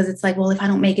stressful because it's like, well, if I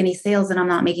don't make any sales and I'm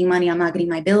not making money, I'm not getting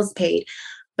my bills paid.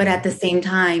 But at the same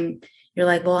time, you're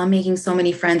like, well, I'm making so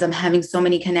many friends. I'm having so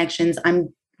many connections.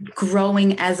 I'm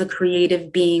growing as a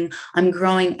creative being. I'm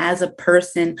growing as a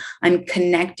person. I'm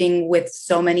connecting with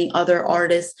so many other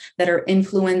artists that are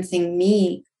influencing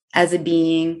me as a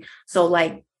being. So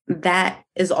like that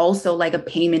is also like a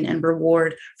payment and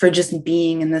reward for just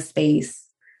being in the space.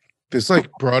 There's like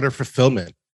broader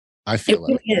fulfillment, I feel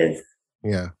It like. is.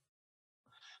 Yeah.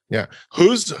 Yeah.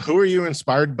 Who are you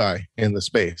inspired by in the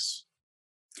space?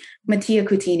 Mattia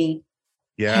Cutini.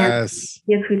 Yes.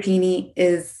 Mattia Cutini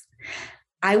is,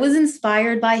 I was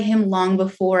inspired by him long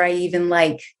before I even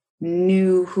like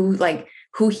knew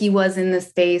who he was in the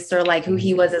space or like who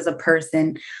he was as a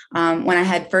person. When I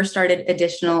had first started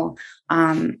Additional,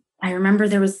 I remember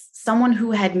there was someone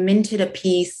who had minted a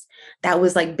piece that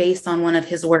was like based on one of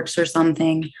his works or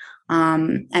something.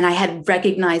 And I had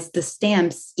recognized the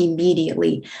stamps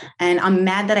immediately. And I'm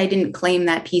mad that I didn't claim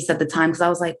that piece at the time because I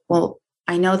was like, well,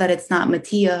 I know that it's not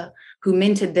Mattia who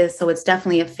minted this, so it's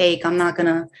definitely a fake. I'm not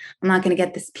gonna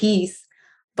get this piece.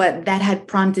 But that had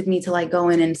prompted me to like go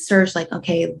in and search, like,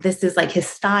 okay, this is like his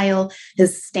style,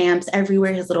 his stamps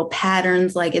everywhere, his little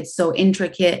patterns, like it's so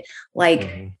intricate.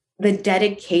 Like the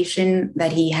dedication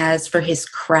that he has for his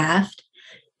craft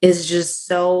is just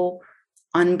so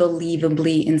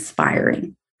unbelievably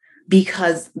inspiring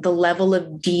because the level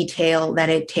of detail that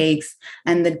it takes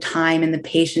and the time and the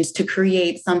patience to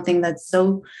create something that's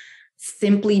so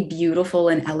simply beautiful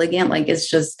and elegant, like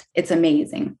it's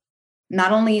amazing.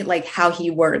 Not only like how he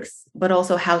works, but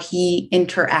also how he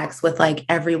interacts with like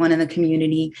everyone in the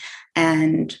community.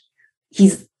 And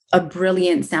he's a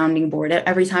brilliant sounding board.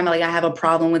 Every time like I have a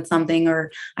problem with something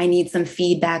or I need some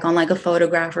feedback on like a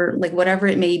photograph or like whatever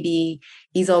it may be,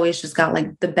 he's always just got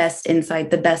like the best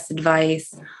insight, the best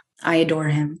advice. I adore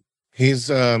him. He's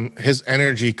his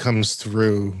energy comes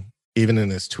through even in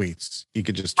his tweets. You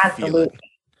could just feel it.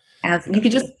 As you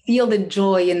could just feel the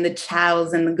joy in the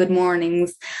chows and the good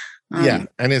mornings. Yeah,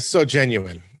 and it's so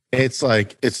genuine. It's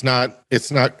like it's not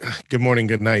good morning,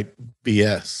 good night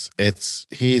BS.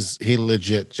 He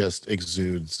legit just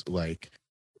exudes like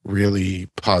really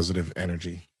positive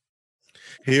energy.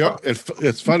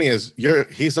 It's funny as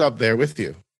he's up there with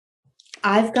you.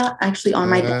 I've got actually on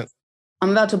my desk, I'm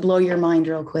about to blow your mind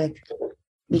real quick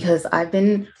because I've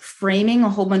been framing a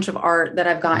whole bunch of art that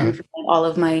I've gotten from all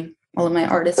of my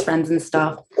artist friends and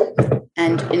stuff.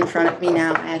 And in front of me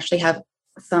now, I actually have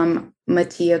some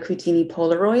Mattia Cutini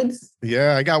Polaroids.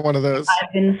 Yeah, I got one of those.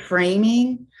 I've been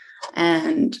framing,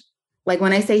 and like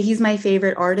when I say he's my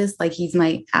favorite artist, like he's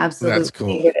my absolute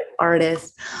favorite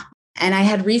artist. And I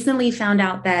had recently found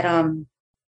out that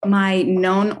my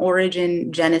known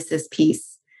origin Genesis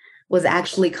piece was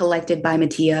actually collected by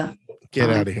Mattia. Get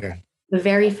out of here. The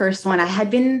very first one I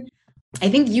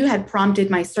think you had prompted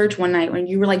my search one night when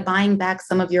you were like buying back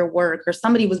some of your work or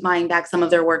somebody was buying back some of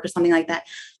their work or something like that.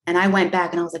 And I went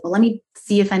back and I was like, well, let me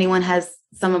see if anyone has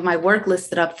some of my work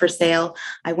listed up for sale.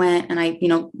 I went and I,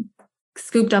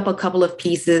 scooped up a couple of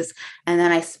pieces and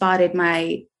then I spotted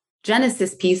my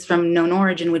Genesis piece from Known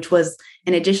Origin, which was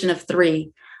an edition of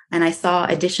 3. And I saw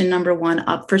edition number 1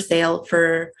 up for sale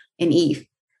for an ETH.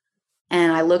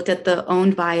 And I looked at the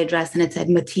owned by address and it said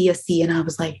Mattia C. And I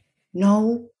was like,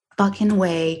 no fucking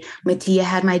way. Mattia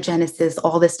had my Genesis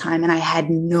all this time and I had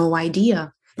no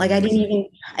idea. Like I didn't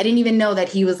even know that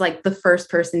he was like the first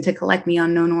person to collect me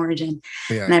on Known Origin.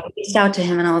 Yeah. And I reached out to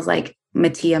him and I was like,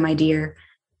 Mattia, my dear,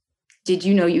 did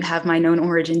you know you have my Known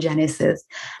Origin Genesis?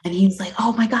 And he was like,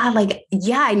 oh my God, like,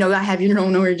 yeah, I know I have your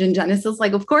Known Origin Genesis.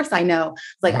 Like, of course I know.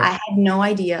 It's like, I had no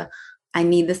idea. I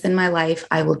need this in my life.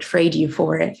 I will trade you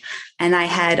for it. And I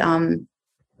had,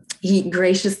 he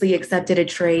graciously accepted a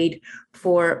trade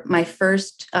for my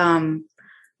first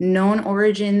Known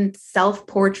Origin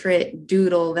self-portrait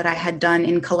doodle that I had done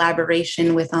in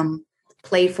collaboration with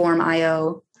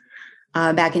Playform.io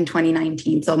back in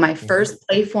 2019. So my first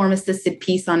Playform assisted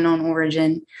piece on Known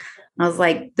Origin. I was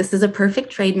like, this is a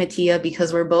perfect trade, Mattia,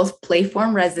 because we're both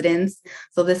Playform residents.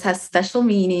 So this has special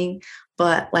meaning,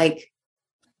 but like,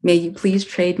 may you please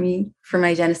trade me for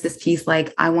my Genesis piece?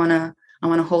 Like, I want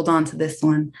to hold on to this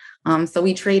one. So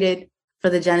we traded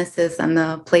for the Genesis and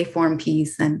the Playform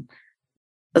piece, and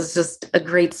it was just a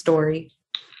great story.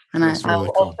 And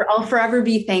I'll forever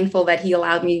be thankful that he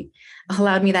allowed me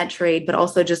that trade, but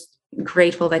also just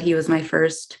grateful that he was my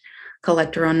first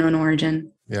collector on Known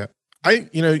Origin. Yeah.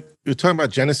 You're talking about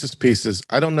Genesis pieces.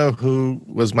 I don't know who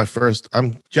was my first.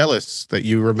 I'm jealous that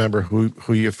you remember who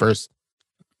the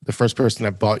first person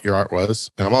that bought your art was.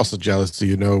 And I'm also jealous that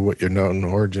you know what your Known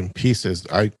Origin piece is.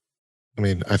 I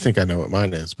mean, I think I know what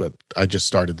mine is, but I just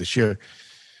started this year.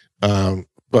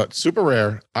 But super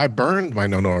rare, I burned my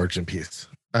known origin piece.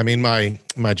 I mean, my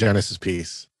Genesis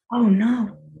piece. Oh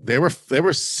no. There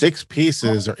were 6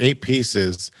 pieces or 8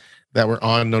 pieces that were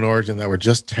on known origin that were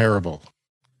just terrible,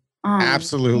 Um,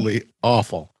 absolutely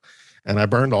awful, and I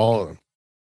burned all of them.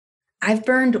 I've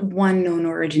burned one known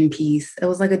origin piece. It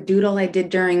was like a doodle I did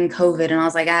during COVID, and I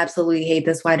was like, I absolutely hate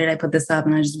this. Why did I put this up?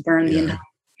 And I just burned the Yeah, entire.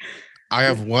 I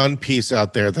have one piece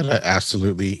out there that I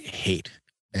absolutely hate,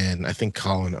 and I think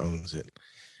Colin owns it.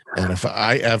 And if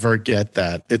I ever get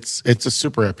that, it's a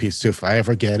super rare piece too. If I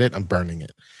ever get it, I'm burning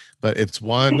it. But it's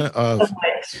one So of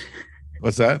much.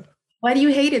 what's that? Why do you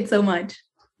hate it so much?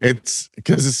 It's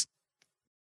because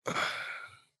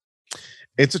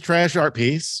it's a trash art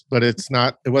piece, but it's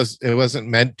not. It wasn't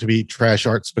meant to be trash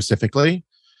art specifically.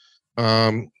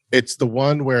 It's the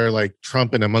one where like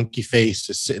Trump in a monkey face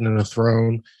is sitting in a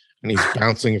throne and he's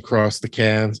bouncing across the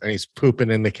cans and he's pooping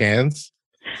in the cans.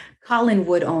 Colin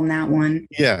would own that one.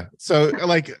 Yeah. So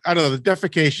like I don't know, the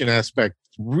defecation aspect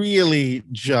really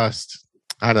just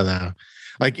I don't know.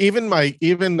 Like even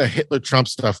the Hitler Trump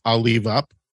stuff I'll leave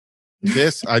up.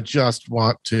 This I just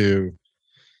want to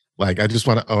I just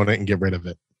want to own it and get rid of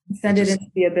it. Send it into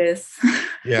the abyss.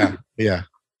 Yeah, yeah,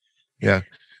 yeah.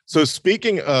 So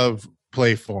speaking of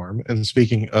play form and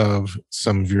speaking of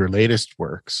some of your latest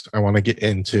works, I want to get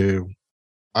into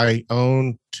I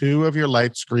own 2 of your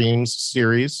Light Screams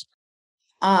series.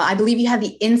 I believe you have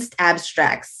the Inst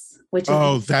Abstracts, which is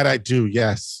Oh, that I do.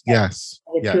 Yes. Yes.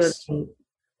 the two of Yes.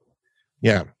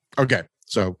 Yeah. Okay.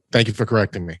 So thank you for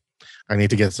correcting me. I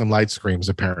need to get some Light Screams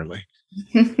apparently.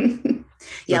 them.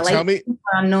 Yeah, So tell like me,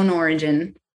 unknown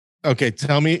origin. okay,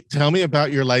 tell me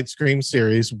about your Light Scream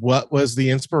series. What was the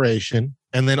inspiration?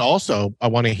 And then also I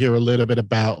want to hear a little bit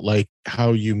about like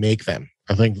how you make them.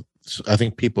 I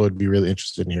think people would be really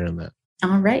interested in hearing that.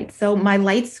 All right. So my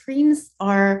light screens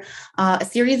are a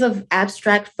series of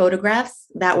abstract photographs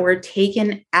that were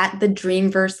taken at the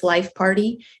Dreamverse Life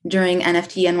Party during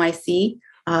NFT NYC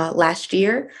last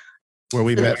year. Where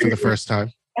we met for the first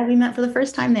time. And we met for the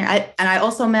first time there. I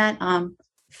also met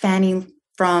Fanny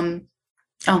from,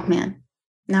 oh man,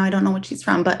 now I don't know what she's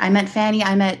from, but I met Fanny.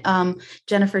 I met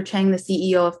Jennifer Cheng, the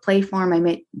CEO of Playform. I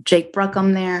met Jake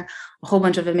Bruckham there, a whole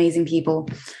bunch of amazing people.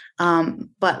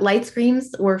 But light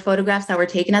screams were photographs that were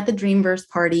taken at the Dreamverse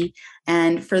party.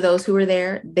 And for those who were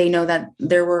there, they know that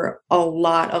there were a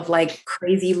lot of like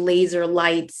crazy laser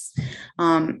lights,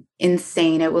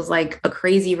 insane. It was like a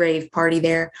crazy rave party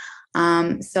there.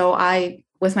 So I,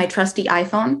 with my trusty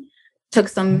iPhone, took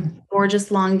some gorgeous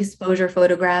long exposure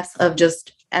photographs of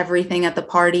just everything at the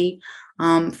party,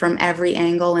 from every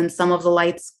angle. And some of the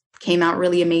lights came out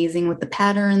really amazing with the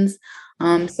patterns.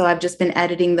 So I've just been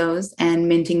editing those and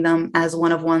minting them as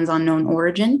one of ones on known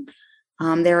origin.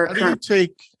 There are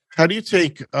how do you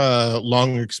take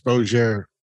long exposure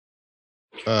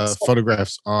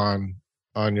photographs on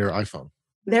your iPhone?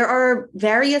 There are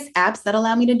various apps that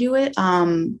allow me to do it.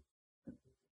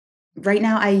 Right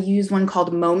now I use one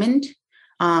called Moment.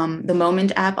 The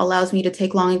Moment app allows me to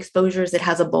take long exposures. It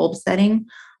has a bulb setting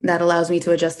that allows me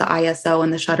to adjust the ISO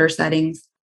and the shutter settings.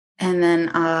 And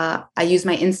then I use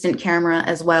my instant camera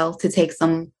as well to take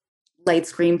some light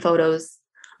screen photos,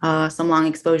 some long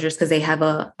exposures, because they have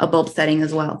a bulb setting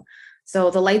as well. So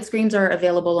the light screens are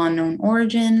available on known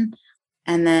origin.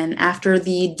 And then after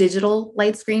the digital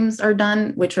light screens are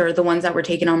done, which are the ones that were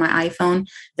taken on my iPhone,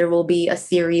 there will be a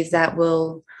series that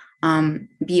will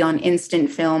be on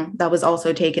instant film that was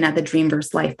also taken at the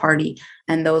Dreamverse Life Party.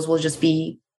 And those will just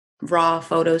be raw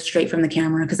photos straight from the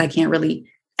camera because I can't really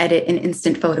edit an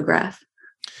instant photograph.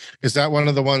 Is that one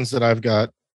of the ones that I've got?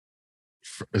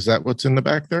 Is that what's in the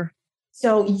back there?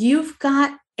 So you've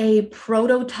got a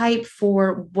prototype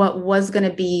for what was going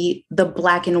to be the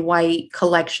black and white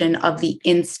collection of the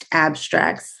Inst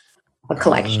Abstracts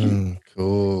collection.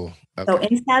 Cool. Okay. So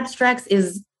Inst Abstracts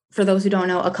is, for those who don't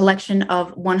know, a collection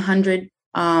of 100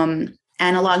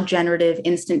 analog generative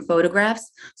instant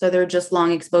photographs. So they're just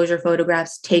long exposure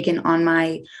photographs taken on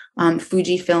my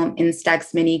Fujifilm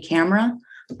Instax Mini camera.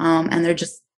 And they're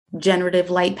just generative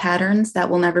light patterns that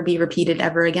will never be repeated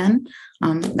ever again.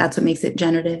 That's what makes it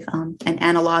generative. And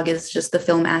analog is just the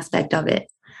film aspect of it.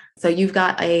 So you've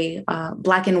got a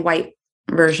black and white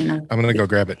version of. I'm going to go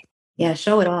grab it. Yeah,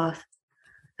 show it off.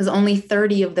 Because only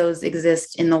 30 of those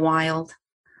exist in the wild.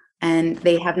 And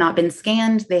they have not been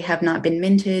scanned. They have not been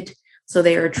minted. So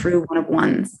they are true one of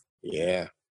ones. Yeah,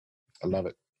 I love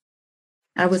it.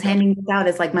 I was handing this out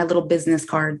as like my little business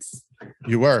cards.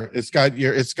 You were. It's got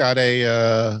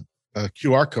a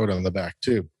QR code on the back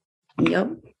too.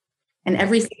 Yep. And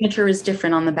every signature is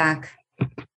different on the back.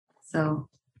 So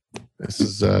this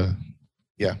is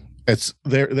yeah. It's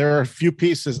there are a few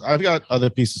pieces. I've got other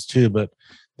pieces too, but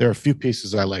there are a few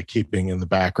pieces I like keeping in the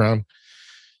background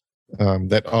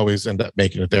that always end up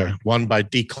making it there. One by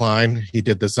Decline. He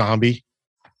did the zombie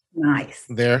nice.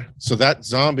 there. So that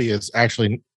zombie is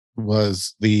actually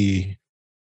was the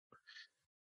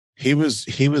he was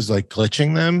like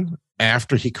glitching them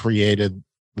after he created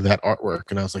that artwork.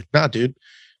 And I was like, nah, dude,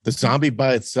 the zombie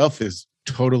by itself is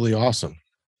totally awesome.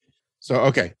 So,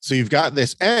 okay. So you've got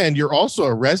this, and you're also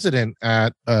a resident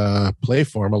at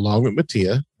Playform along with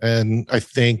Mattia. And I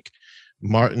think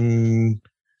Martin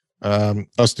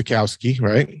Ostakowski,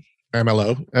 right?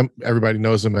 MLO. Everybody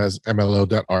knows him as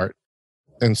MLO.art.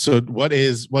 And so what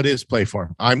is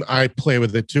Playform? I play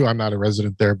with it too. I'm not a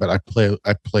resident there, but I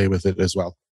play with it as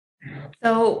well.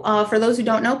 So for those who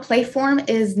don't know, Playform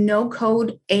is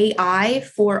no-code AI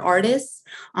for artists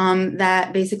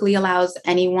that basically allows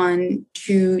anyone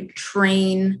to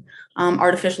train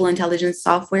artificial intelligence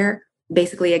software,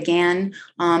 basically again,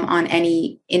 on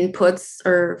any inputs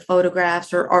or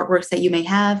photographs or artworks that you may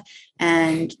have,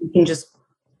 and you can just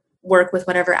work with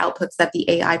whatever outputs that the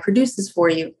AI produces for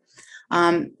you.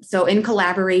 So in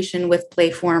collaboration with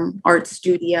Playform Art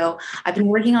Studio, I've been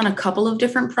working on a couple of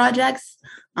different projects.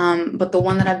 But the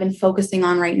one that I've been focusing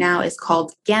on right now is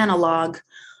called Ganalog,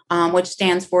 which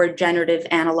stands for Generative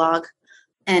Analog.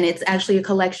 And it's actually a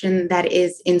collection that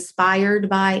is inspired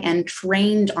by and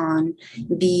trained on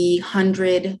the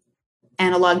 100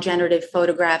 analog generative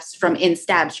photographs from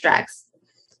Instabstrax.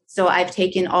 So I've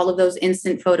taken all of those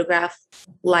instant photograph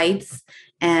lights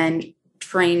and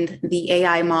trained the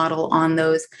AI model on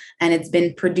those, and it's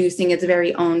been producing its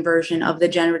very own version of the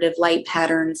generative light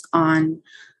patterns on.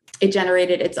 It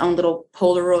generated its own little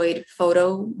Polaroid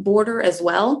photo border as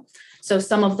well. So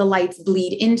some of the lights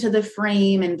bleed into the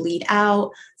frame and bleed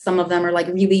out. Some of them are like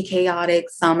really chaotic.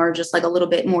 Some are just like a little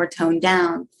bit more toned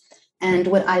down. And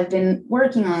what I've been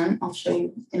working on, I'll show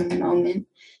you in a moment,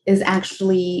 is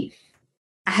actually,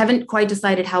 I haven't quite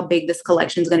decided how big this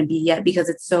collection is going to be yet because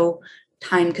it's so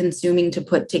time consuming to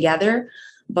put together.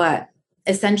 But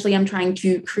essentially, I'm trying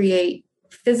to create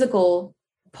physical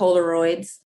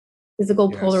Polaroids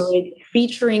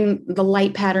featuring the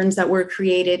light patterns that were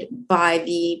created by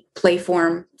the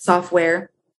Playform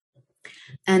software.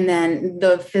 And then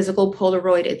the physical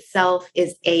Polaroid itself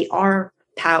is AR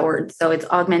powered. So it's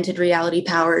augmented reality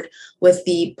powered. With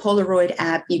the Polaroid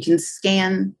app, you can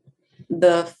scan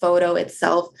the photo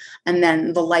itself, and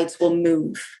then the lights will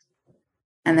move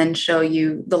and then show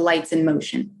you the lights in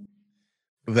motion.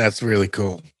 That's really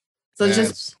cool. So it's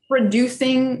just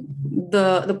producing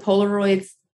the Polaroids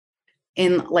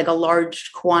in like a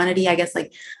large quantity. I guess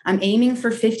like I'm aiming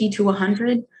for 50 to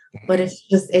 100, but it's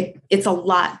just it's a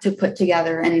lot to put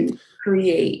together and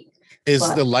create. Is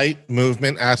the light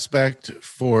movement aspect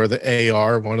for the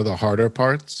AR one of the harder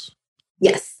parts?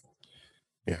 Yes.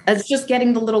 Yeah. It's just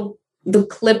getting the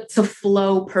clip to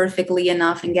flow perfectly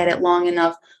enough and get it long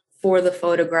enough for the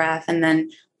photograph, and then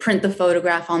print the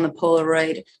photograph on the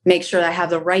Polaroid, make sure I have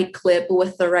the right clip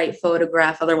with the right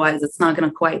photograph. Otherwise, it's not going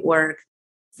to quite work.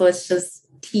 So it's just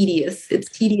tedious. It's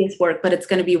tedious work, but it's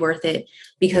going to be worth it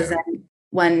because then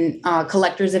when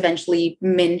collectors eventually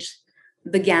mint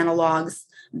the Ganalogs,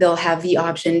 they'll have the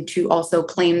option to also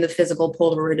claim the physical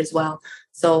Polaroid as well.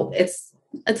 So it's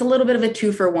a little bit of a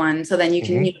 2-for-1. So then you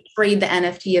can trade the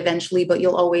NFT eventually, but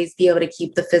you'll always be able to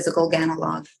keep the physical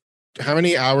Ganalog. How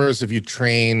many hours have you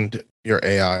trained your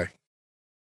AI?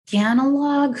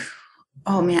 Ganalog?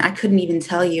 Oh man, I couldn't even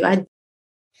tell you. I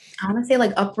want to say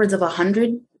like upwards of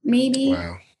 100, maybe.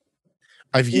 Wow.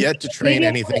 I've yet to train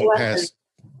anything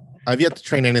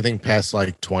past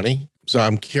like 20. So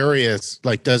I'm curious,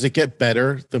 like, does it get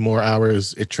better the more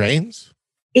hours it trains?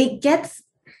 It gets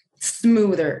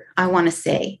smoother, I want to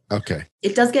say. Okay.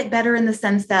 It does get better in the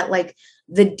sense that like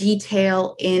the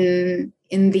detail in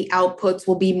the outputs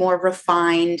will be more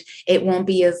refined. It won't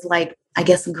be as like, I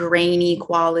guess, grainy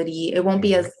quality. It won't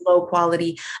be as low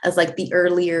quality as like the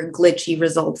earlier glitchy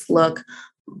results look.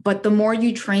 But the more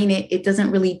you train it, it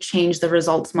doesn't really change the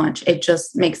results much. It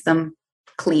just makes them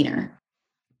cleaner.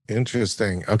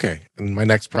 Interesting. Okay. In my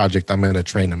next project, I'm going to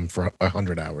train them for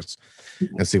 100 hours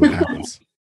and see what happens.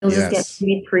 You'll just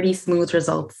get pretty smooth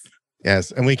results.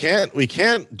 Yes. And we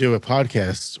can't do a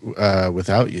podcast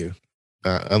without you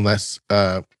unless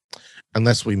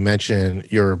we mention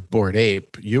your Bored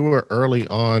Ape. You were early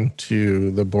on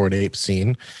to the Bored Ape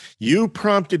scene. You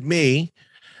prompted me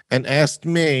and asked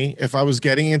me if I was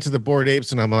getting into the Bored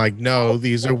Apes, and I'm like, no,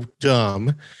 these are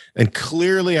dumb. And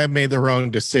clearly I made the wrong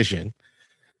decision.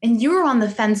 And you were on the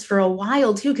fence for a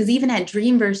while too, because even at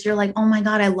Dreamverse, you're like, oh my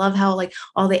God, I love how like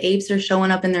all the apes are showing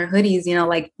up in their hoodies. You know,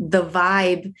 like the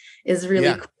vibe is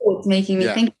really cool. It's making me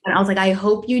think. And I was like, I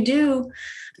hope you do.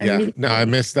 No, I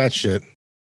missed that shit.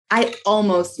 I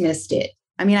almost missed it.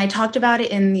 I mean, I talked about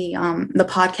it in the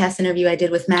podcast interview I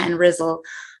did with Matt and Rizzle.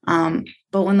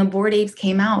 But when the Bored Apes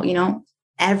came out, you know,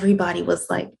 everybody was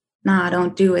like, nah,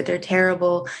 don't do it. They're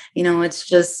terrible. You know, it's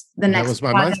just the next. That was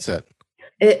my mindset.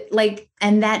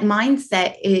 And that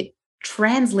mindset, it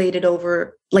translated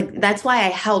over, like, that's why I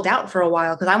held out for a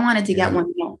while, because I wanted to get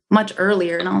one, you know, much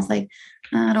earlier. And I was like,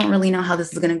 I don't really know how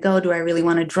this is going to go. Do I really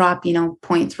want to drop, you know,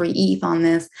 0.3 ETH on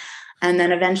this? And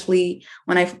then eventually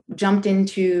when I jumped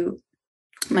into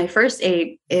my first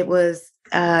ape, it was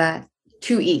 2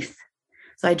 ETH.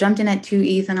 So I jumped in at 2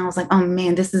 ETH and I was like, oh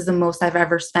man, this is the most I've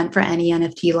ever spent for any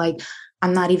NFT. Like,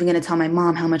 I'm not even going to tell my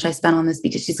mom how much I spent on this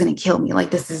because she's going to kill me.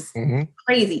 Like, this is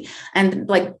crazy. And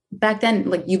like back then,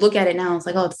 like you look at it now, it's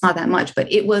like, oh, it's not that much,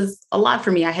 but it was a lot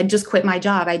for me. I had just quit my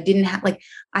job. I didn't have, like,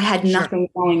 I had nothing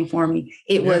going for me.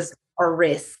 It was a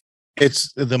risk.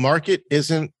 It's the market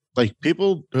isn't like,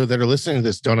 people that are listening to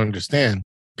this don't understand.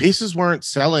 Pieces weren't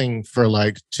selling for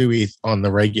like 2 ETH on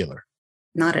the regular.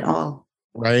 Not at all.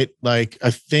 Right. Like,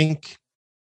 I think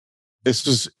this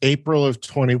was April of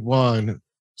 21.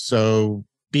 So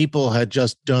people had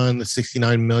just done the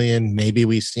 69 million. Maybe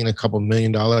we've seen a couple $1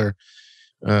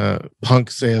 million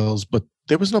punk sales, but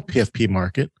there was no PFP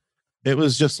market. It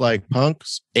was just like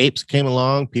punks, apes came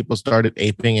along. People started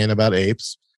aping in about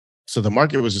apes. So the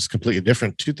market was just completely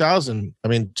different. 2000, I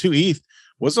mean, 2 ETH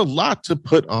was a lot to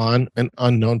put on an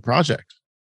unknown project.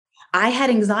 I had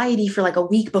anxiety for like a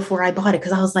week before I bought it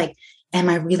because I was like, am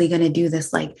I really going to do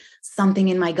this? Like, something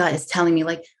in my gut is telling me,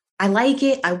 like, I like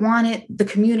it. I want it. The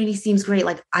community seems great.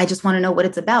 Like, I just want to know what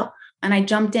it's about. And I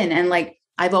jumped in, and like,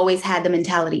 I've always had the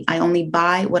mentality, I only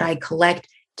buy what I collect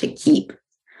to keep.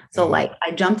 So like,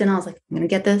 I jumped in, I was like, I'm going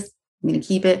to get this. I'm going to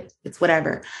keep it. It's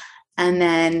whatever. And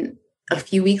then a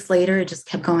few weeks later, it just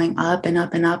kept going up and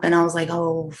up and up. And I was like,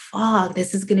 oh, fuck,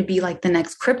 this is going to be like the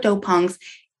next crypto punks.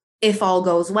 If all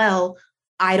goes well,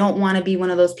 I don't want to be one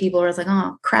of those people where it's like,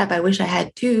 oh crap, I wish I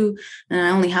had 2 and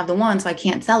I only have the 1, so I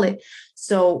can't sell it.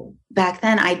 So back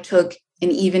then I took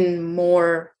an even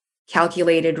more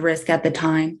calculated risk at the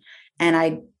time. And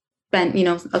I spent, you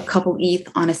know, a couple ETH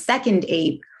on a second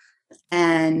ape.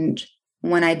 And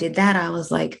when I did that, I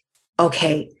was like,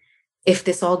 okay, if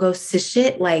this all goes to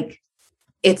shit, like,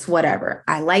 it's whatever.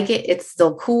 I like it. It's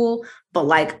still cool, but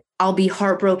like, I'll be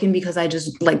heartbroken because I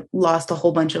just like lost a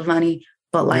whole bunch of money,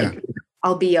 but like,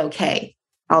 I'll be okay.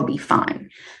 I'll be fine.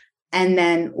 And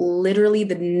then literally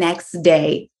the next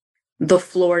day, the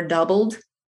floor doubled,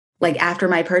 like after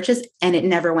my purchase, and it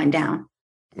never went down.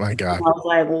 My God. And I was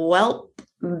like, well,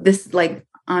 this, like,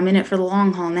 I'm in it for the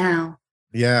long haul now.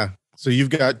 Yeah. So you've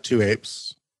got 2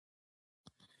 apes.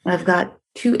 I've got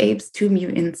 2 apes, 2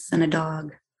 mutants, and a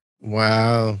dog.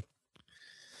 Wow.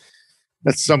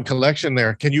 That's some collection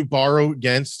there. Can you borrow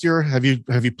against your, have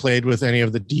you played with any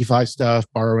of the DeFi stuff,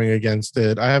 borrowing against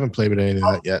it? I haven't played with any of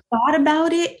that yet. Thought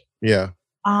about it. Yeah.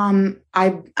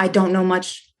 I don't know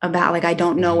much about, like, I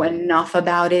don't know enough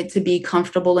about it to be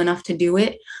comfortable enough to do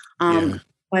it.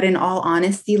 But in all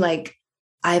honesty, like,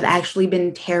 I've actually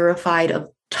been terrified of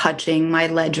touching my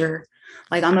ledger.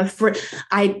 Like, I'm afraid,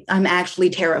 I'm actually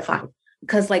terrified.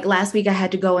 Because like last week I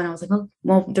had to go and I was like, oh,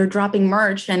 well, they're dropping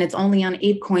merch and it's only on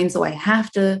ApeCoin. So I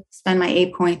have to spend my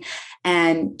ApeCoin.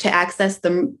 And to access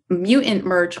the mutant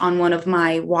merch on one of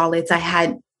my wallets, I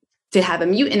had to have a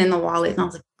mutant in the wallet. And I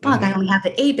was like, fuck, I only have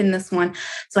the ape in this one.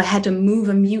 So I had to move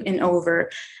a mutant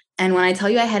over. And when I tell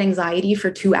you I had anxiety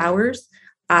for 2 hours,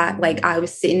 like I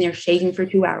was sitting there shaking for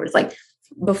 2 hours, like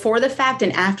before the fact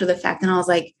and after the fact. And I was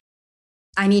like,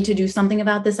 I need to do something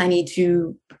about this. I need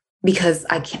to, because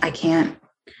I can't,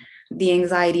 the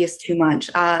anxiety is too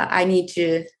much. I need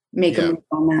to make a move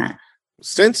on that.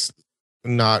 Since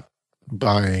not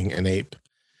buying an ape,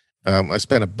 I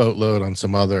spent a boatload on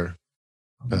some other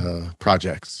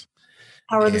projects.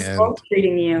 How are the skulls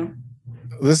treating you?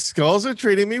 The skulls are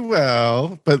treating me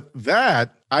well, but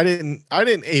that I didn't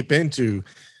ape into.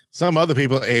 Some other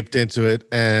people aped into it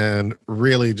and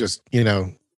really just, you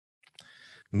know,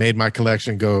 made my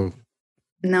collection go.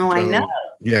 No, I know.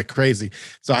 Yeah, crazy.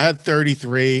 So I had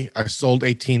 33. I sold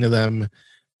 18 of them,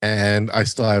 and I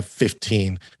still have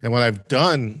 15. And what I've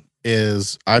done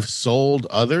is I've sold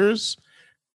others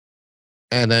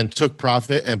and then took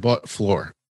profit and bought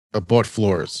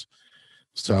floors.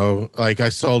 So like I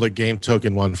sold a game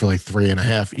token one for like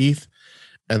 3.5 ETH,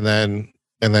 and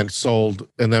then sold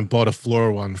and then bought a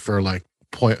floor one for like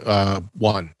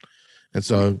 0.1. And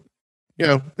so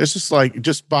it's just like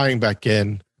just buying back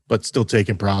in, but still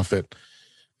taking profit.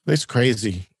 It's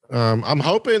crazy. I'm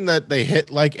hoping that they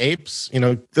hit like apes.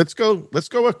 Let's go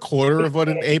a quarter of what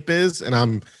an ape is,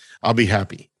 and I'll be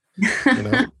happy. You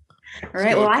know, All let's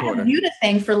right. go Well, a I have quarter. you to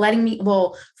thank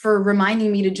for for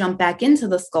reminding me to jump back into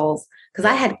the skulls because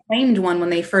I Yeah. had claimed one when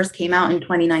they first came out in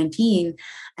 2019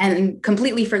 and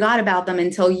completely forgot about them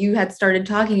until you had started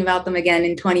talking about them again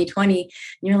in 2020. And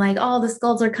you're like, oh, the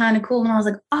skulls are kind of cool. And I was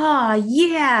like, oh,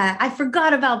 yeah, I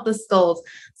forgot about the skulls.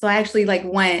 So I actually like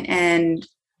went and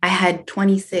I had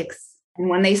 26. And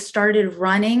when they started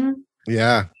running,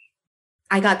 Yeah.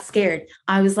 I got scared.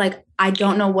 I was like, I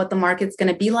don't know what the market's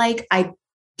going to be like. I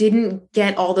didn't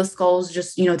get all the skulls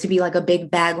just, to be like a big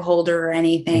bag holder or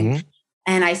anything. Mhm.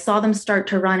 And I saw them start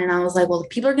to run and I was like, well, if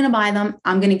people are going to buy them,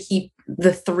 I'm going to keep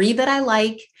the 3 that I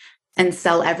like and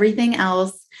sell everything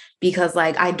else because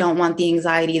like I don't want the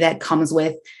anxiety that comes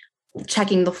with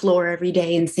checking the floor every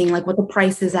day and seeing like what the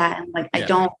price is at. And like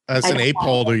Yeah. As I an don't ape want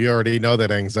holder, you already know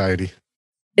that anxiety.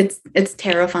 it's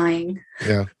terrifying.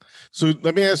 Yeah. So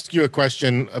let me ask you a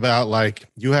question about like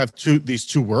you have these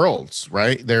two worlds,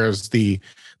 right? There's the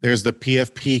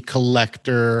PFP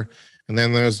collector, and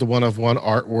then there's the one of one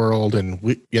art world, and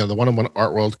the one of one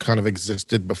art world kind of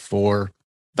existed before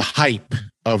the hype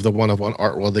of the one of one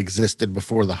art world existed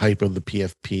before the hype of the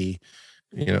PFP,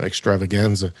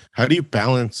 extravaganza. How do you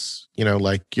balance, how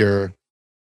do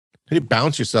you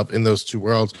balance yourself in those two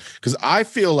worlds? Because I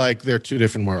feel like they're two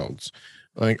different worlds.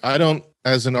 Like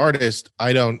as an artist,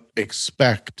 I don't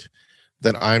expect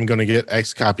that I'm going to get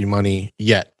X copy money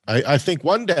yet. I think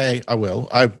one day I will.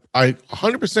 I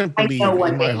 100% I know believe in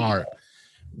one my day. heart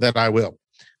that I will.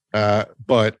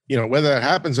 But whether that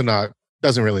happens or not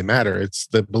doesn't really matter. It's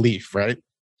the belief, right?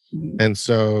 Mhm. And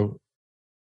so,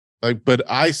 like, but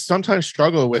I sometimes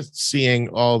struggle with seeing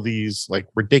all these like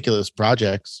ridiculous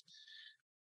projects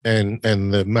and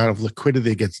the amount of liquidity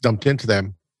that gets dumped into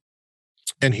them.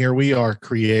 And here we are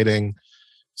creating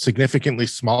significantly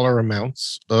smaller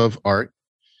amounts of art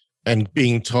and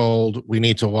being told we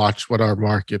need to watch what our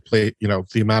marketplace,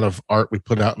 the amount of art we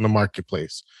put out in the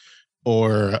marketplace,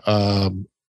 or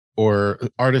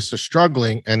artists are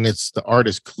struggling and the art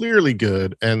is clearly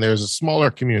good and there's a smaller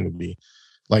community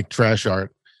like trash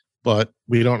art, but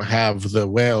we don't have the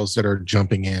whales that are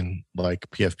jumping in like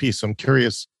PFP. So I'm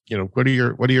curious, what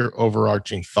are your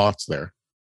overarching thoughts there?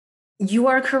 You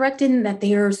are correct in that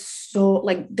they are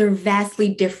they're vastly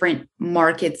different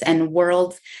markets and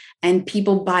worlds, and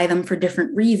people buy them for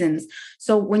different reasons.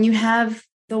 So when you have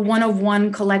the one of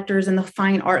one collectors and the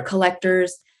fine art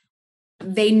collectors,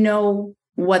 they know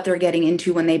what they're getting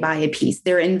into when they buy a piece.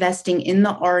 They're investing in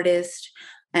the artist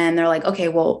and they're like, okay,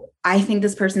 well, I think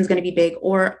this person's going to be big,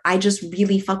 or I just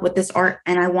really fuck with this art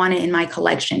and I want it in my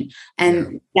collection. Yeah.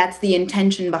 And that's the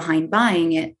intention behind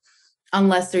buying it,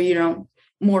 unless they're,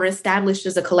 more established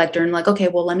as a collector and like, okay,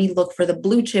 well, let me look for the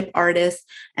blue chip artists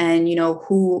and,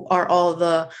 who are all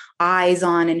the eyes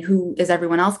on and who is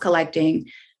everyone else collecting.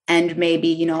 And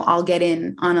maybe, I'll get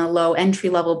in on a low entry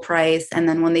level price. And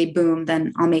then when they boom,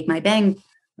 then I'll make my bang,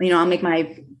 I'll make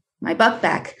my buck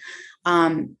back.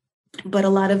 But a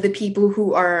lot of the people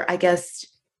who are, I guess,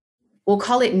 we'll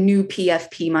call it new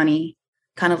PFP money,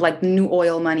 kind of like new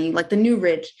oil money, like the new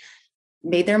rich,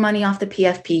 made their money off the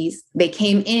PFPs. They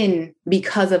came in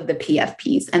because of the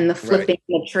PFPs and the Right. flipping,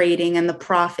 the trading, and the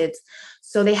profits.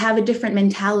 So they have a different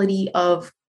mentality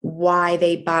of why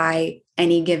they buy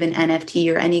any given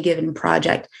NFT or any given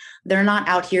project. They're not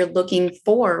out here looking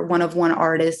for one of one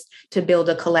artist to build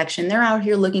a collection. They're out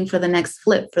here looking for the next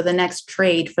flip, for the next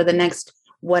trade, for the next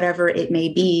whatever it may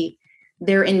be.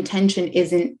 Their intention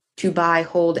isn't to buy,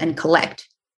 hold, and collect.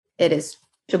 It is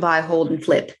to buy, hold, and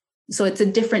flip. So it's a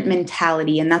different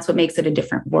mentality, and that's what makes it a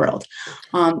different world.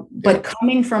 But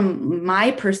coming from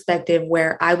my perspective,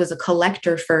 where I was a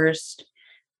collector first,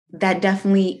 that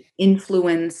definitely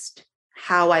influenced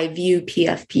how I view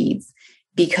PFPs.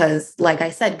 Because, like I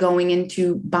said, going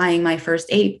into buying my first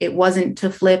ape, it wasn't to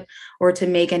flip or to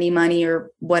make any money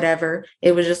or whatever.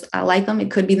 It was just, I like them.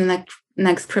 It could be the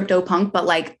next crypto punk, but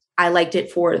like I liked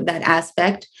it for that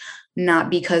aspect, not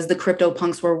because the crypto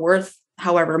punks were worth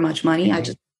however much money. I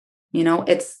just,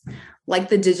 it's like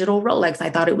the digital Rolex. I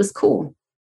thought it was cool.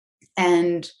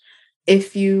 And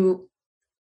if you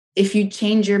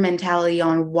change your mentality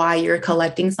on why you're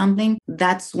collecting something,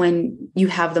 that's when you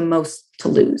have the most to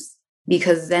lose,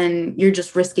 because then you're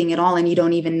just risking it all and you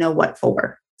don't even know what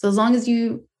for. So as long as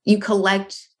you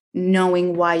collect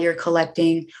knowing why you're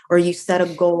collecting, or you set a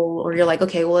goal, or you're like,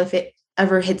 okay, well, if it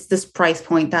ever hits this price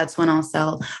point, that's when I'll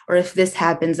sell. Or if this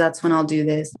happens, that's when I'll do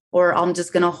this. Or I'm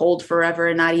just going to hold forever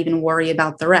and not even worry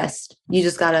about the rest. You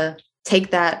just got to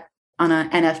take that on a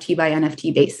NFT by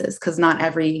NFT basis, because not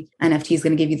every NFT is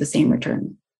going to give you the same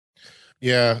return.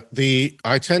 Yeah,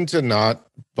 I tend to not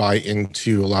buy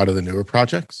into a lot of the newer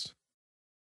projects.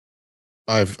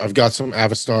 I've got some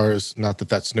Avastars, not that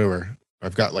that's newer.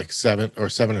 I've got like seven or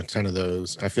 10 of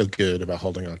those. I feel good about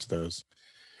holding on to those.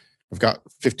 I've got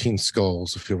 15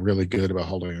 skulls. I feel really good about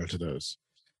holding on to those.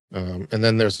 And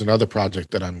then there's another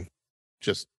project that I'm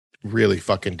just really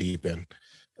fucking deep in.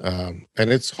 And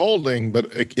it's holding, but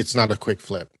it's not a quick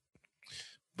flip.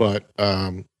 But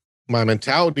my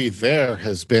mentality there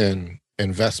has been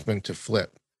investment to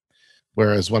flip.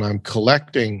 Whereas when I'm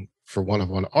collecting for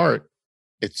one-of-one art,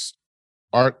 it's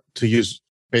art, to use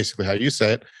basically how you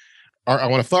say it, art I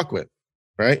want to fuck with,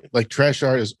 right? Like trash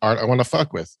art is art I want to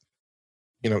fuck with.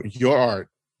 You know, your art,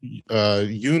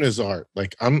 Yuna's art.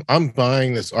 Like I'm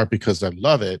buying this art because I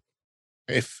love it.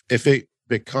 If it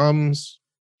becomes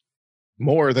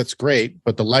more, that's great,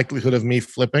 but the likelihood of me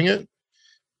flipping it,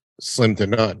 slim to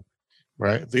none.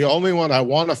 Right. The only one I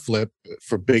want to flip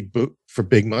for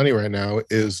big money right now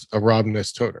is a Robin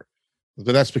S. Toter.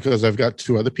 But that's because I've got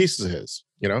two other pieces of his,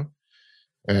 you know,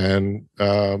 and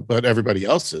but everybody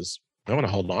else's I want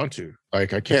to hold on to.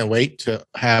 Like, I can't wait to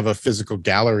have a physical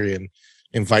gallery and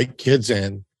invite kids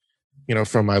in, you know,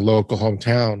 from my local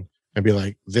hometown and be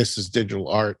like, this is digital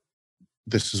art.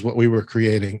 This is what we were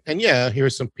creating. And yeah,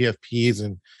 here's some PFPs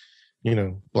and, you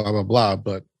know, blah, blah, blah.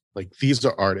 But like, these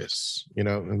are artists, you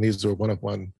know, and these are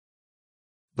one-of-one.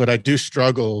 But I do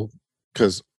struggle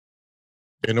because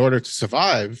in order to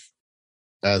survive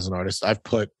as an artist, I've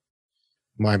put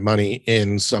my money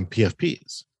in some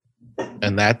PFPs.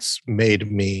 And that's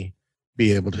made me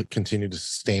be able to continue to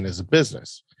sustain as a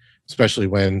business, especially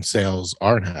when sales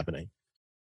aren't happening.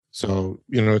 So,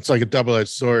 you know, it's like a double-edged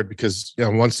sword because, you know,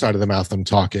 on one side of the mouth, I'm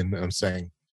talking, I'm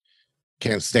saying,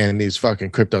 can't stand these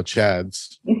fucking crypto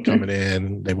chads coming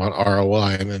in. They want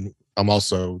ROI. And then I'm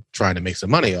also trying to make some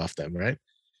money off them, right?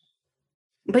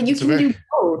 But you can do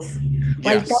both.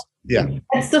 Like,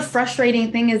 that's the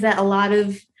frustrating thing, is that a lot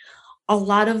of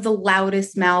the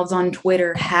loudest mouths on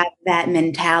Twitter have that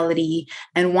mentality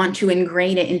and want to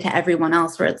ingrain it into everyone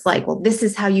else, where it's like, well, this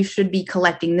is how you should be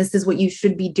collecting. This is what you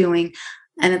should be doing.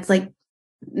 And it's like,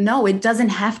 no, it doesn't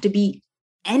have to be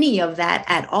any of that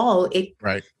at all.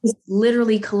 Just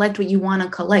literally collect what you want to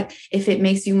collect. If it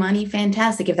makes you money,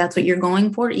 fantastic. If that's what you're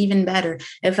going for, even better.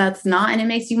 If that's not and it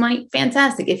makes you money,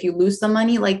 fantastic. If you lose some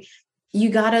money, like, you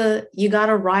gotta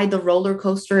ride the roller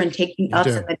coaster and take the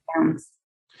ups and the downs.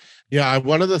 Yeah,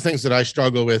 one of the things that I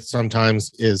struggle with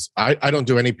sometimes is I don't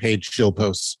do any paid shill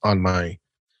posts on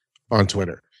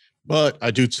Twitter, but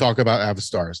I do talk about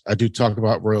Avastars. I do talk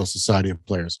about Royal Society of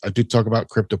Players. I do talk about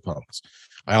CryptoPunks.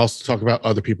 I also talk about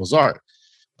other people's art.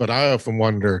 But I often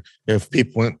wonder if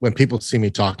when people see me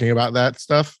talking about that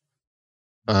stuff,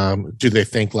 do they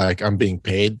think like I'm being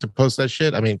paid to post that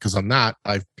shit? I mean, because I'm not.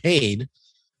 I've paid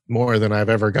more than I've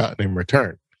ever gotten in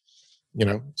return. You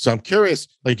know, so I'm curious.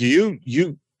 Like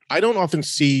I don't often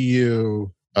see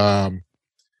you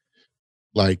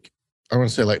like, I want to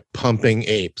say, like, pumping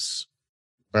apes,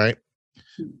 right?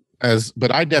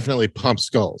 But I definitely pump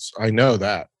skulls. I know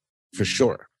that for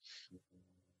sure.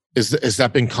 Is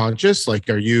that been conscious? Like,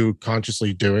 are you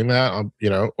consciously doing that? You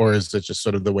know, or is it just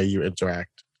sort of the way you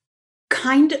interact?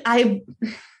 I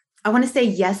want to say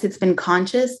yes, it's been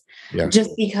conscious,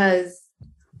 just because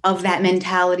of that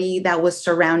mentality that was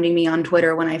surrounding me on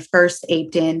Twitter when I first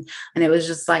aped in. And it was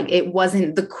just like, it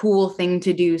wasn't the cool thing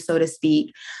to do, so to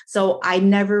speak. So I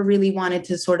never really wanted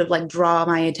to sort of like draw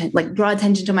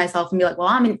attention to myself and be like, well,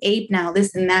 I'm an ape now,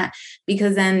 this and that,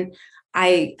 because then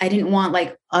I didn't want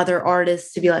like other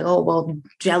artists to be like, oh, well,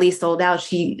 Jelly sold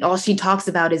out. All she talks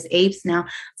about is apes now.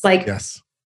 It's like, yes,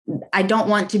 I don't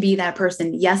want to be that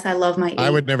person. Yes, I love my ape. I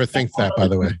would never think that, by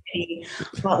the way.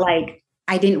 But like,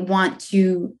 I didn't want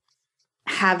to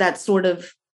have that sort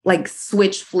of like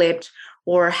switch flipped,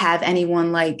 or have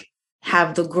anyone like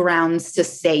have the grounds to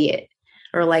say it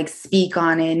or like speak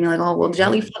on it and be like, oh, well,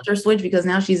 Jelly flipped her switch because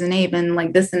now she's an ape and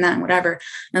like this and that and whatever.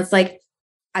 And it's like,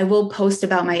 I will post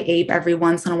about my ape every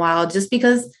once in a while just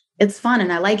because it's fun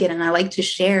and I like it and I like to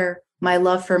share my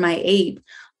love for my ape.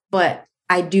 But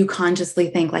I do consciously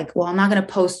think like, well, I'm not going to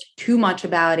post too much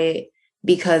about it,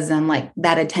 because then like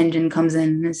that attention comes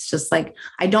in. It's just like,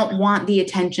 I don't want the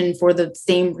attention for the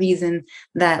same reason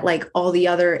that like all the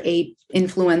other ape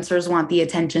influencers want the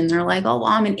attention. They're like, oh, well,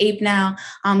 I'm an ape now,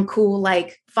 I'm cool,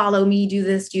 like follow me, do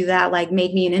this, do that, like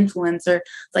make me an influencer.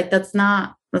 It's like, that's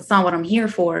not what I'm here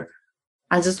for.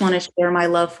 I just want to share my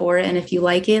love for it. And if you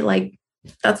like it, like,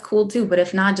 that's cool too. But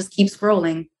if not, just keep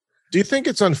scrolling. Do you think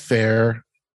it's unfair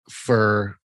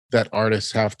for that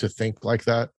artists have to think like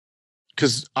that?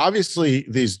 because obviously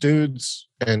these dudes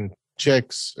and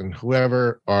chicks and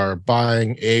whoever are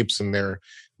buying apes, and they're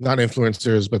not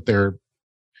influencers, but they're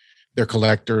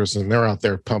collectors, and they're out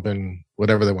there pumping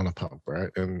whatever they want to pump, right?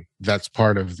 And that's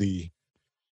part of the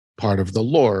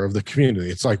lore of the community.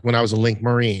 It's like when I was a Link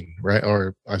Marine, right?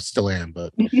 Or I still am,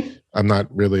 but I'm not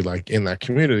really like in that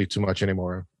community too much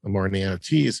anymore. I'm more in the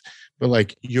NFTs, but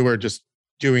like you were just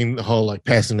doing the whole like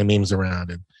passing the memes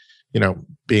around and,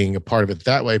 being a part of it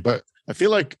that way. But I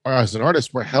feel like as an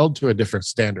artist, we're held to a different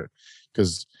standard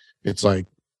because it's like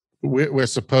we're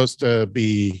supposed to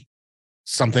be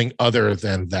something other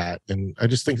than that. And I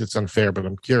just think it's unfair, but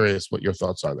I'm curious what your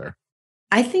thoughts are there.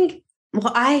 I think,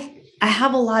 well, I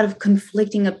have a lot of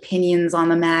conflicting opinions on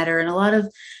the matter and a lot of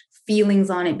feelings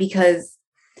on it because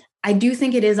I do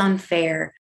think it is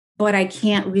unfair, but I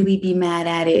can't really be mad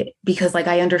at it because like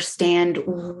I understand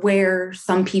where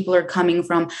some people are coming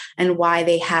from and why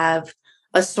they have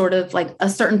a sort of like a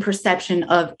certain perception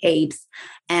of apes.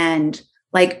 And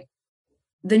like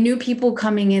the new people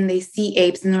coming in, they see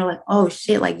apes and they're like, oh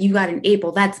shit, like you got an ape.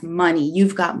 Well, that's money.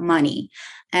 You've got money.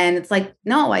 And it's like,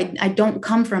 no, I don't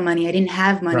come from money. I didn't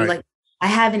have money. Right. Like I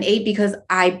have an ape because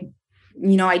I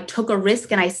took a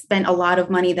risk and I spent a lot of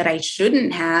money that I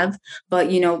shouldn't have, but,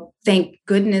 thank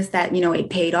goodness that, it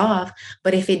paid off.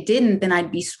 But if it didn't, then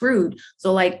I'd be screwed.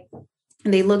 So like,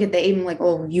 they look at the ape and like,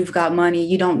 oh, you've got money.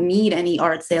 You don't need any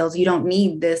art sales. You don't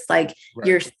need this. Like Right.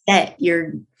 You're set.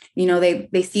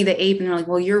 They see the ape and they're like,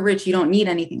 well, you're rich. You don't need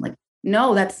anything. Like,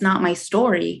 no, that's not my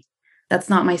story. That's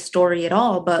not my story at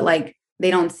all. But like, they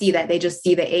don't see that. They just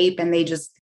see the ape and they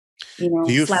just, Do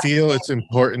you feel it's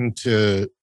important to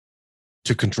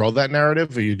control that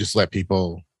narrative, or you just let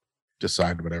people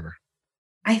decide whatever?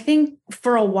 I think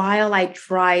for a while I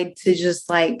tried to just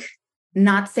like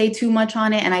not say too much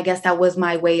on it. And I guess that was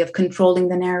my way of controlling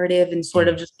the narrative and sort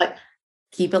of just like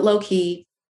keep it low key.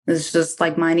 It's just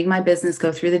like minding my business,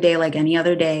 go through the day like any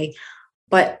other day.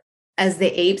 But as the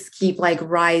apes keep like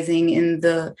rising in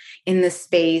the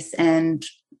space and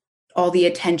all the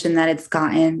attention that it's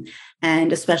gotten,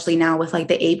 and especially now with like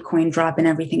the ape coin drop and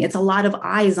everything, it's a lot of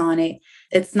eyes on it.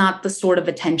 It's not the sort of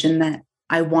attention that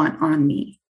I want on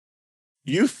me.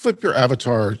 You flip your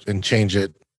avatar and change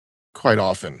it quite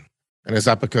often. And is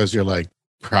that because you're like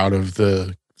proud of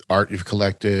the art you've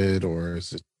collected, or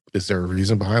is there a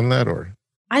reason behind that? Or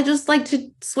I just like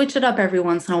to switch it up every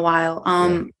once in a while.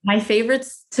 My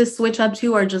favorites to switch up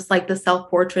to are just like the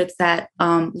self-portraits that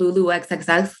Lulu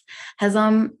XXX has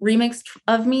remixed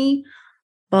of me.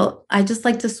 But I just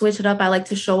like to switch it up. I like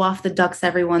to show off the ducks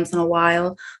every once in a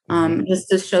while, just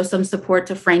to show some support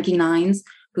to Frankie Nines,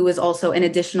 who is also an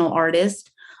additional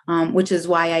artist, which is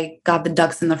why I got the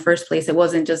ducks in the first place. It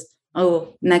wasn't just,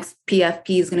 oh, next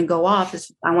PFP is going to go off.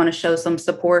 I want to show some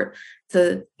support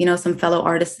to, some fellow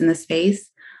artists in the space.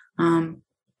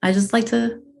 I just like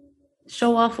to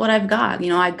show off what I've got.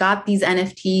 I got these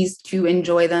NFTs to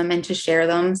enjoy them and to share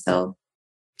them. So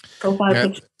profile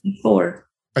picture before.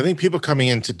 I think people coming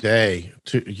in today,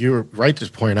 you're right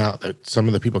to point out that some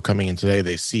of the people coming in today,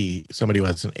 they see somebody who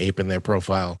has an ape in their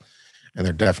profile and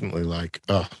they're definitely like,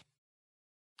 oh,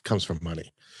 it comes from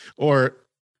money. Or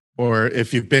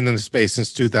if you've been in the space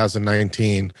since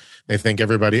 2019, they think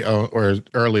everybody owns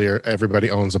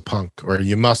a punk, or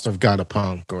you must have got a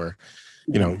punk, or,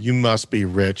 you must be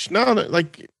rich. No,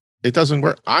 like it doesn't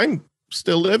work. I'm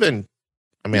still living.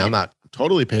 I mean, I'm not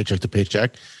totally paycheck to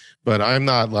paycheck, but I'm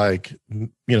not like,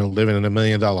 living in $1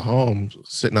 million home,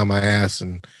 sitting on my ass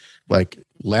and like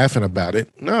laughing about it.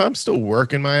 No, I'm still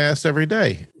working my ass every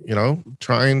day,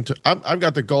 I've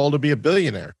got the goal to be a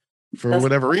billionaire for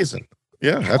whatever reason.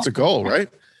 Yeah, that's a goal, right?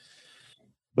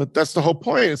 But that's the whole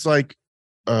point. It's like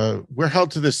we're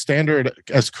held to this standard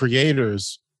as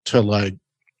creators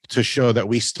to show that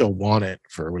we still want it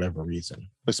for whatever reason,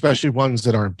 especially ones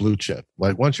that aren't blue chip.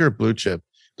 Like once you're a blue chip,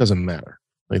 it doesn't matter.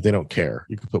 Like they don't care.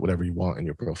 You can put whatever you want in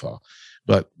your profile.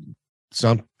 But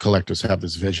some collectors have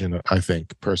this vision, I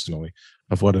think, personally,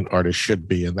 of what an artist should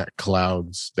be, and that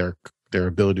clouds their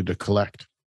ability to collect.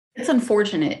 It's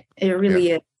unfortunate. It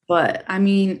really is. But I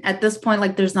mean, at this point,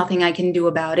 like there's nothing I can do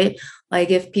about it. Like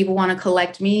if people want to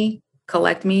collect me.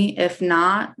 If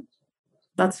not,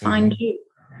 that's fine too.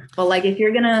 But like if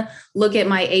you're gonna look at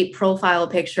my ape profile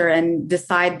picture and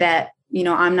decide that,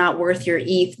 I'm not worth your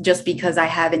ETH just because I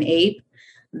have an ape,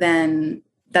 then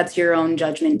that's your own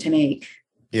judgment to make.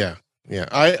 Yeah. Yeah.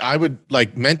 I would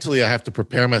like mentally, I have to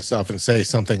prepare myself and say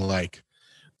something like,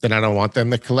 then I don't want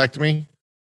them to collect me.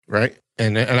 Right.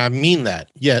 And I mean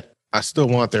that, yet I still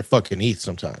want their fucking ETH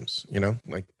sometimes,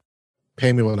 like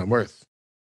pay me what I'm worth.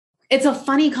 It's a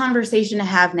funny conversation to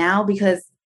have now because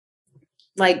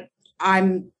like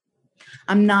I'm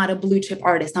I'm not a blue chip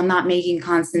artist. I'm not making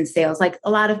constant sales. Like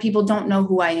a lot of people don't know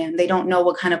who I am. They don't know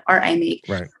what kind of art I make.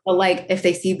 Right. But like if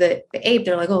they see the ape,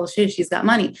 they're like, oh shit, she's got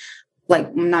money. Like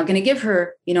I'm not going to give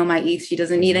her, my ETH. She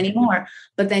doesn't need any more.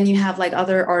 But then you have like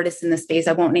other artists in the space.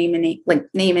 I won't name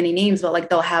any names, but like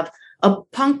they'll have a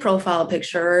punk profile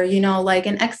picture, or, like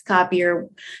an X copy or,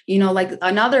 like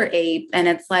another ape. And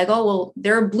it's like, oh, well,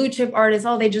 they're a blue chip artist.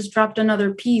 Oh, they just dropped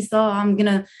another piece. Oh, I'm going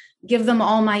to give them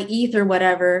all my ETH or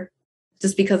whatever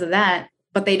just because of that.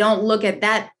 But they don't look at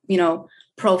that,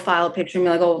 profile picture and be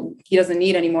like, oh, he doesn't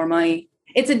need any more money.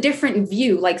 It's a different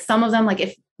view. Like some of them, like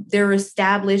if they're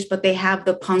established, but they have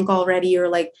the punk already, or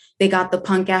like they got the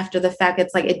punk after the fact,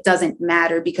 it's like, it doesn't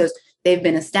matter because they've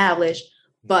been established.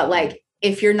 But like,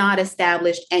 if you're not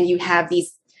established and you have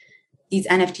these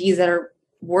NFTs that are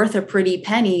worth a pretty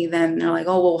penny, then they're like,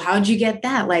 oh, well, how'd you get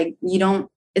that? Like,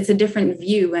 it's a different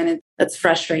view, and that's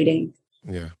frustrating.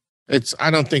 Yeah. I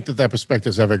don't think that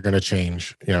perspective is ever going to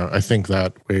change. I think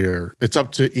that it's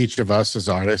up to each of us as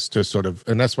artists to sort of,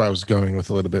 and that's why I was going with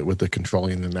a little bit with the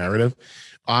controlling the narrative.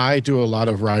 I do a lot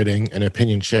of writing and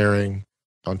opinion sharing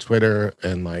on Twitter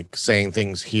and like saying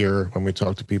things here when we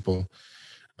talk to people,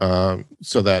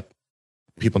 so that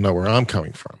people know where I'm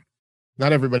coming from.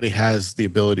 Not everybody has the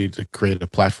ability to create a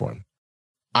platform.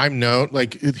 I'm known,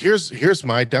 like, here's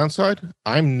my downside.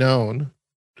 I'm known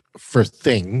for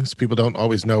things. People don't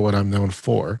always know what I'm known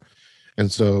for.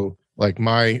 And so like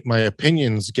my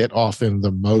opinions get often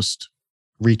the most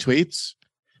retweets,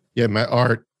 yet my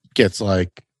art gets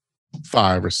like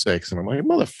 5 or 6. And I'm like,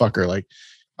 motherfucker, like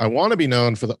I want to be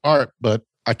known for the art, but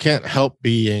I can't help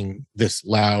being this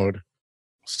loud,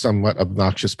 somewhat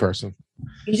obnoxious person.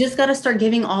 You just got to start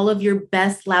giving all of your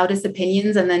best, loudest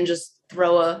opinions and then just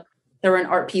throw an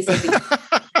art piece of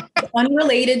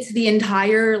unrelated to the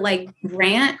entire like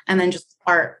rant, and then just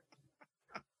art.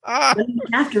 You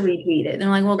don't have to retweet it. And they're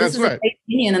like, well, this is a great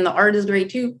opinion and the art is great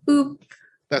too. Boop.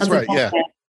 That's right. Yeah.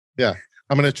 Yeah.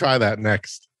 I'm going to try that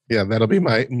next. Yeah. That'll be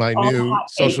my new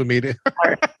social media.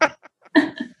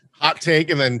 Hot take,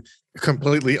 and then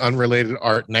completely unrelated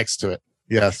art next to it.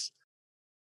 Yes.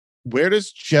 Where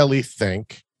does Jelly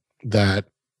think that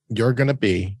you're going to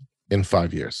be in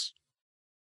 5 years?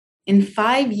 In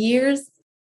 5 years,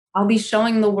 I'll be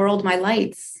showing the world my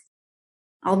lights.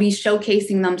 I'll be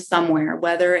showcasing them somewhere,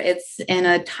 whether it's in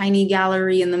a tiny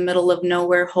gallery in the middle of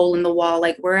nowhere, hole in the wall,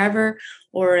 like wherever,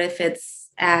 or if it's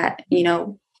at,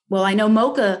 well, I know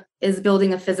Mocha is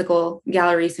building a physical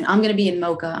gallery soon. I'm going to be in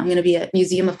Mocha. I'm going to be at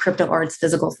Museum of Crypto Art's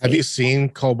physical space. Have you seen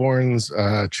Colborne's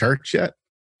church yet?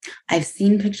 I've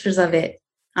seen pictures of it.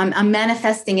 I'm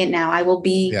manifesting it now. I will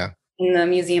be in the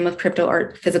Museum of Crypto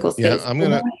Art physical space.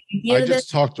 Yeah, I just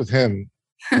talked with him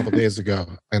a couple days ago,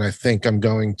 and I think I'm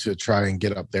going to try and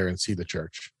get up there and see the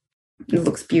church. It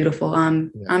looks beautiful.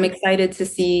 I'm excited to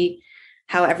see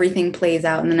how everything plays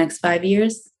out in the next 5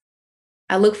 years.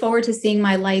 I look forward to seeing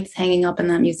my lights hanging up in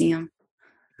that museum.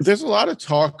 There's a lot of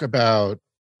talk about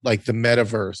like the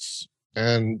metaverse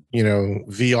and,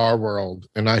 VR world.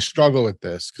 And I struggle with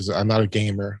this because I'm not a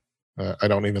gamer. I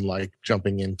don't even like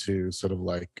jumping into sort of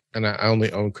like, and I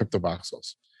only own crypto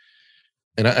voxels.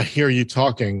 And I hear you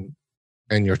talking,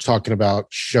 and you're talking about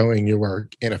showing your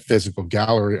work in a physical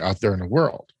gallery out there in the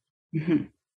world. Mm-hmm.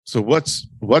 So what's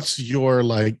your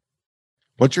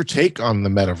take on the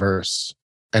metaverse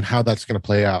and how that's going to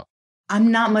play out? I'm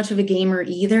not much of a gamer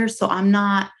either, so I'm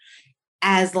not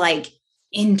as like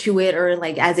into it or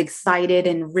like as excited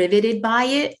and riveted by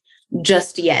it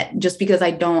just yet, just because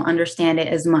I don't understand it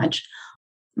as much.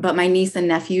 But my niece and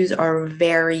nephews are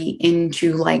very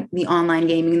into like the online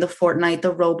gaming, the Fortnite,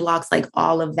 the Roblox, like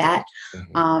all of that.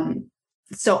 Mm-hmm.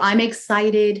 So I'm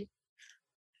excited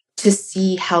to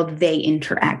see how they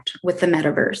interact with the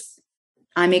metaverse.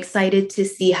 I'm excited to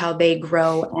see how they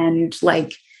grow and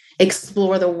like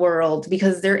explore the world,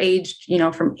 because they're aged,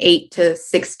 from 8 to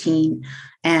 16,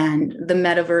 and the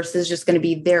metaverse is just going to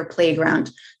be their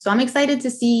playground. So I'm excited to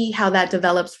see how that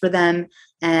develops for them,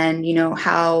 and,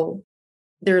 how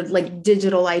their like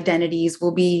digital identities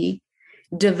will be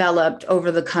developed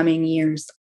over the coming years.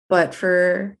 But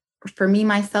for me,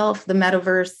 myself, the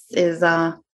metaverse is,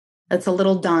 it's a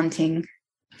little daunting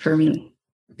for me.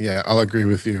 Yeah, I'll agree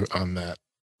with you on that.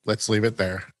 Let's leave it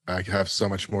there. I have so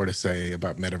much more to say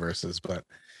about metaverses, but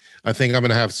I think I'm going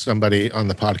to have somebody on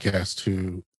the podcast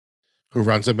who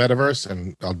runs a metaverse,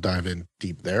 and I'll dive in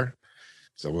deep there.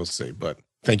 So we'll see. But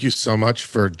thank you so much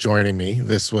for joining me.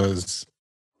 This was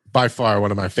by far one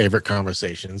of my favorite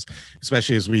conversations,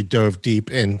 especially as we dove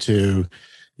deep into,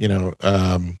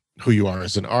 who you are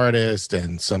as an artist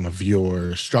and some of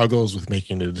your struggles with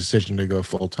making the decision to go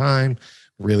full time,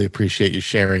 really appreciate you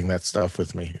sharing that stuff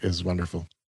with me. It's wonderful.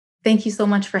 Thank you so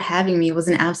much for having me. It was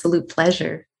an absolute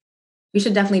pleasure. We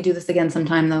should definitely do this again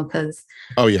sometime, though, because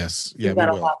oh yes, yeah, we've got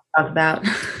we a will. lot to talk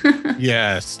about.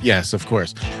 Yes, of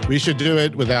course. We should do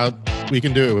it without. We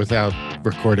can do it without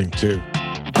recording too.